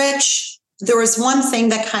 Rich. There was one thing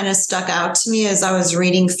that kind of stuck out to me as I was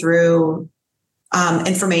reading through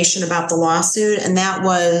information about the lawsuit, and that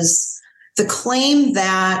was the claim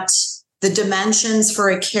that the dimensions for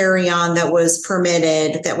a carry-on that was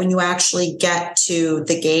permitted, that when you actually get to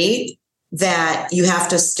the gate, that you have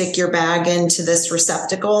to stick your bag into this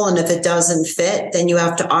receptacle. And if it doesn't fit, then you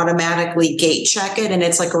have to automatically gate check it. And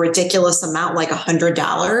it's like a ridiculous amount, like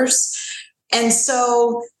 $100. And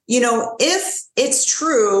so, if it's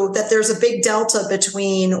true that there's a big delta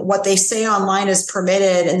between what they say online is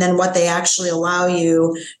permitted and then what they actually allow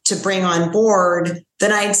you to bring on board,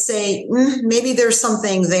 then I'd say maybe there's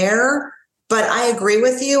something there. But I agree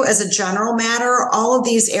with you. As a general matter, all of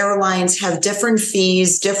these airlines have different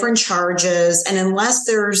fees, different charges. And unless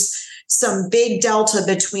there's some big delta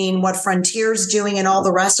between what Frontier's doing and all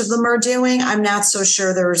the rest of them are doing, I'm not so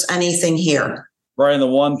sure there's anything here. Brian, the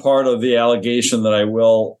one part of the allegation that I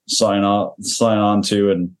will sign on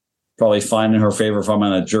to and probably find in her favor if I'm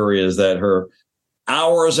on a jury is that her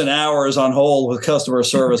hours and hours on hold with customer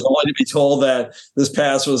service only to be told that this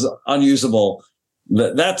pass was unusable.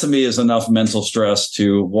 That to me is enough mental stress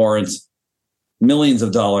to warrant millions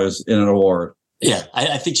of dollars in an award. Yeah,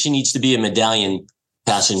 I think she needs to be a medallion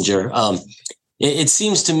passenger. It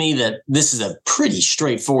seems to me that this is a pretty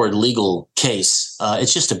straightforward legal case.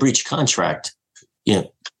 It's just a breach of contract.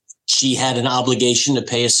 She had an obligation to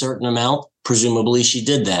pay a certain amount. Presumably she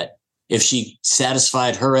did that. If she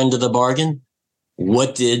satisfied her end of the bargain,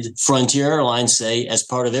 what did Frontier Airlines say as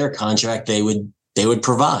part of their contract they would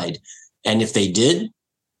provide? And if they did,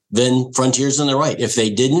 then Frontier's in the right. If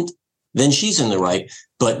they didn't, then she's in the right.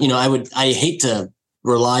 But, I hate to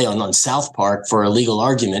rely on South Park for a legal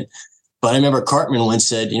argument, but I remember Cartman once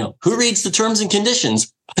said, who reads the terms and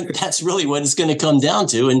conditions? That's really what it's going to come down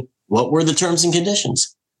to. And what were the terms and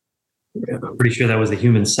conditions? Yeah, I'm pretty sure that was the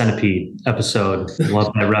Human Centipede episode.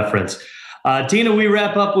 Love that reference. Tina, we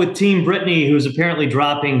wrap up with Team Brittany, who's apparently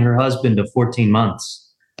dropping her husband of 14 months.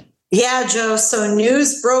 Yeah, Joe. So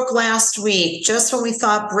news broke last week, just when we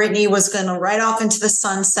thought Brittany was going to ride off into the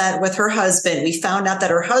sunset with her husband. We found out that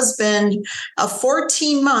her husband of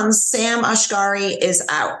 14 months, Sam Ashgari, is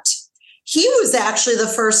out. He was actually the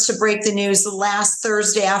first to break the news last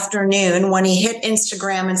Thursday afternoon when he hit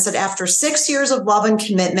Instagram and said after 6 years of love and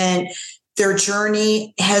commitment, their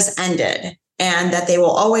journey has ended and that they will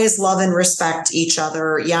always love and respect each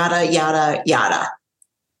other, yada, yada, yada.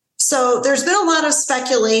 So there's been a lot of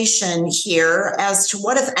speculation here as to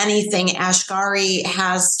what, if anything, Ashgari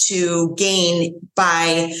has to gain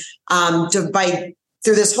by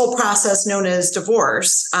through this whole process known as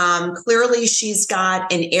divorce. Clearly, she's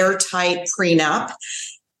got an airtight prenup.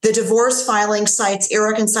 The divorce filing cites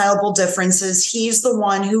irreconcilable differences. He's the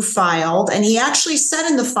one who filed, and he actually said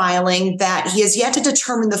in the filing that he has yet to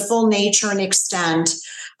determine the full nature and extent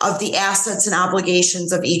of the assets and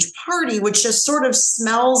obligations of each party, which just sort of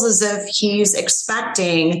smells as if he's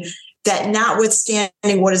expecting that,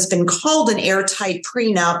 notwithstanding what has been called an airtight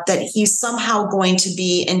prenup, that he's somehow going to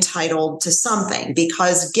be entitled to something,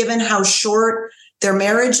 because given how short their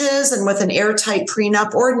marriage is and with an airtight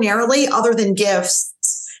prenup, ordinarily, other than gifts,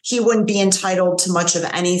 he wouldn't be entitled to much of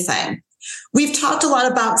anything. We've talked a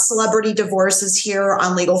lot about celebrity divorces here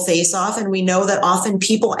on Legal Face Off, and we know that often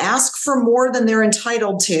people ask for more than they're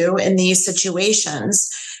entitled to in these situations.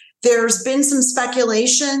 There's been some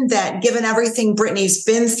speculation that given everything Brittany's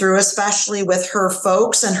been through, especially with her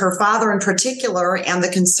folks and her father in particular, and the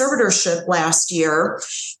conservatorship last year,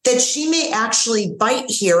 that she may actually bite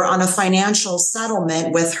here on a financial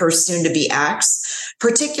settlement with her soon-to-be ex,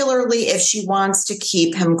 particularly if she wants to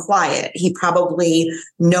keep him quiet. He probably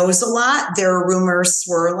knows a lot. There are rumors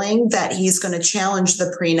swirling that he's going to challenge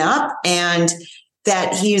the prenup, and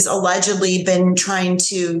that he's allegedly been trying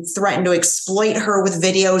to threaten to exploit her with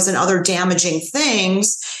videos and other damaging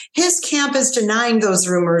things. His camp is denying those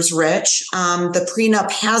rumors, Rich. The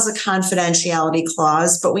prenup has a confidentiality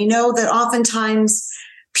clause, but we know that oftentimes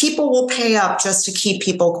people will pay up just to keep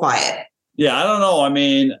people quiet. Yeah, I don't know. I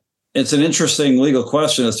mean, it's an interesting legal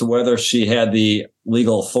question as to whether she had the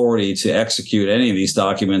legal authority to execute any of these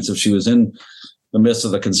documents if she was in the midst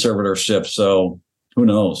of the conservatorship. So who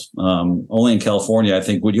knows? Only in California, I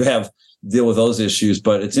think, would you have deal with those issues.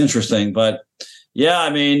 But it's interesting. But yeah, I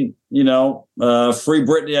mean, Free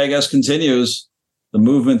Britney, I guess, continues the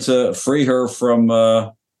movement to free her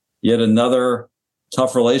from yet another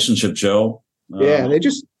tough relationship, Joe. Yeah, they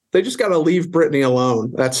just got to leave Britney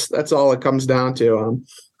alone. That's all it comes down to.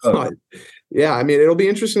 Yeah, I mean, it'll be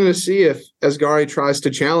interesting to see if Asghari tries to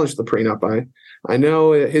challenge the prenup. I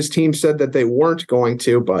know his team said that they weren't going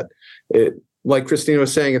to, but like Christina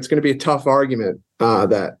was saying, it's going to be a tough argument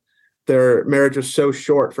that their marriage was so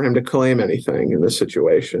short for him to claim anything in this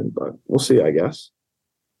situation. But we'll see, I guess.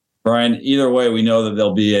 Brian, either way, we know that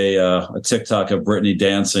there'll be a TikTok of Britney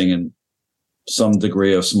dancing and some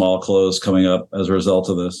degree of small clothes coming up as a result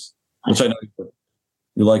of this, which I know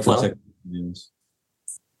you like the TikTok videos.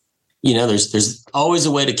 There's always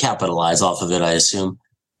a way to capitalize off of it, I assume.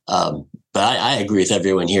 But I agree with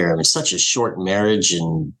everyone here. I mean, it's such a short marriage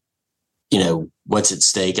and, what's at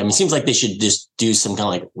stake. I mean, it seems like they should just do some kind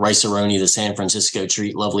of like Rice-A-Roni, the San Francisco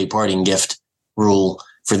treat lovely parting gift rule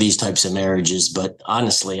for these types of marriages. But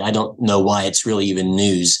honestly, I don't know why it's really even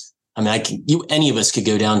news. I mean, any of us could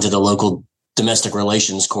go down to the local domestic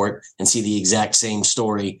relations court and see the exact same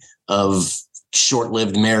story of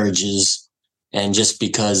short-lived marriages. And just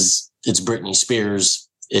because it's Britney Spears,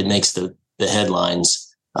 it makes the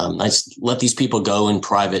headlines. I just let these people go in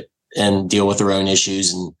private and deal with their own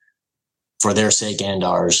issues and for their sake and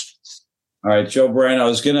ours. All right, Joe Brand, I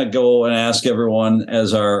was going to go and ask everyone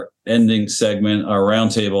as our ending segment, our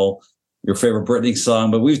roundtable, your favorite Britney song,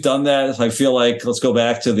 but we've done that. I feel like let's go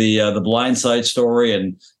back to the Blind Side story,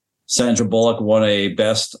 and Sandra Bullock won a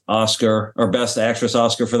Best Oscar or Best Actress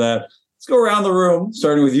Oscar for that. Let's go around the room,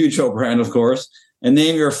 starting with you, Joe Brand, of course, and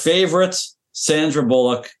name your favorite Sandra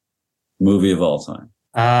Bullock movie of all time.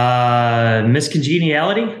 Miss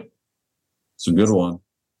Congeniality. It's a good one.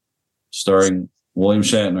 Starring William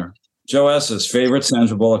Shatner. Joe S.'s favorite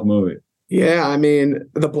Sandra Bullock movie. Yeah, I mean,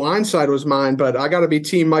 The Blind Side was mine, but I got to be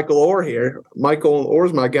Team Michael Orr here. Michael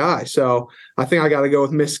Orr's my guy, so I think I got to go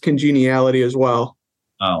with Miss Congeniality as well.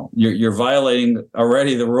 Oh, you're violating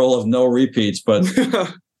already the rule of no repeats, but all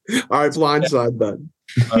right, Blind Side then.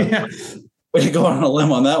 Way to go on a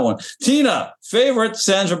limb on that one. Tina, favorite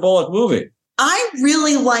Sandra Bullock movie? I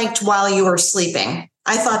really liked While You Were Sleeping.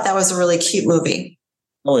 I thought that was a really cute movie.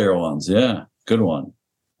 Earlier ones, yeah, good one.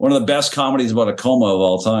 One of the best comedies about a coma of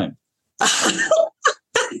all time.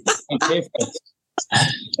 Okay,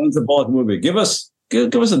 Sandra Bullock movie. Give us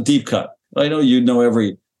a deep cut. I know you know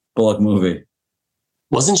every Bullock movie.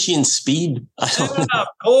 Wasn't she in Speed? Yeah, of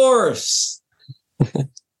course.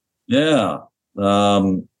 Yeah,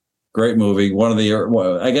 great movie. One of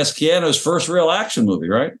the, I guess, Keanu's first real action movie,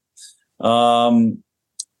 right?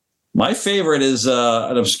 My favorite is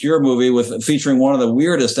an obscure movie featuring one of the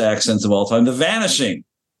weirdest accents of all time, The Vanishing.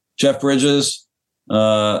 Jeff Bridges.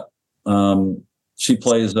 She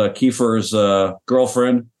plays Kiefer's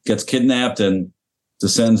girlfriend, gets kidnapped, and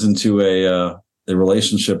descends into a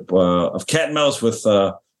relationship of cat and mouse with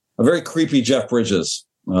a very creepy Jeff Bridges.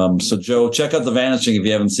 So, Joe, check out The Vanishing if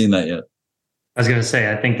you haven't seen that yet. I was going to say,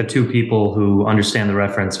 I think the two people who understand the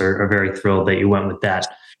reference are very thrilled that you went with that.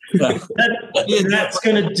 That's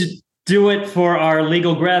going to do it for our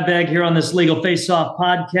legal grab bag here on this Legal Face-Off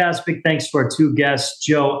podcast. Big thanks to our two guests,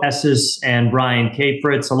 Joe Esses and Brian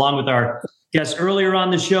Capritz, along with our guests earlier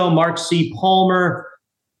on the show, Mark C. Palmer,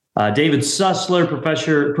 David Susler,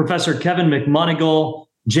 Professor Kevin McMunigal,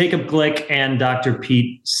 Jacob Glick, and Dr.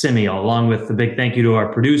 Pete Simi, along with the big thank you to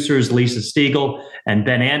our producers, Lisa Stiegel and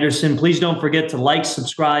Ben Anderson. Please don't forget to like,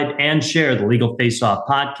 subscribe, and share the Legal Face-Off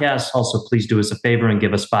podcast. Also, please do us a favor and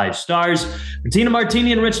give us 5 stars. For Tina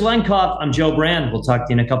Martini and Rich Lenkoff, I'm Joe Brand. We'll talk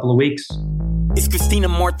to you in a couple of weeks. It's Christina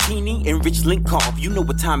Martini and Rich Lenkoff. You know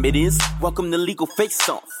what time it is. Welcome to Legal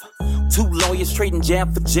Face-Off. 2 lawyers trading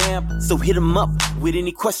jab for jab, so hit them up with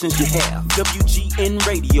any questions you have. WGN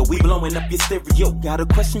Radio, we blowing up your stereo. Got a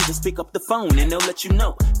question, just pick up the phone and they'll let you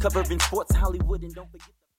know. Covering sports, Hollywood, and don't forget...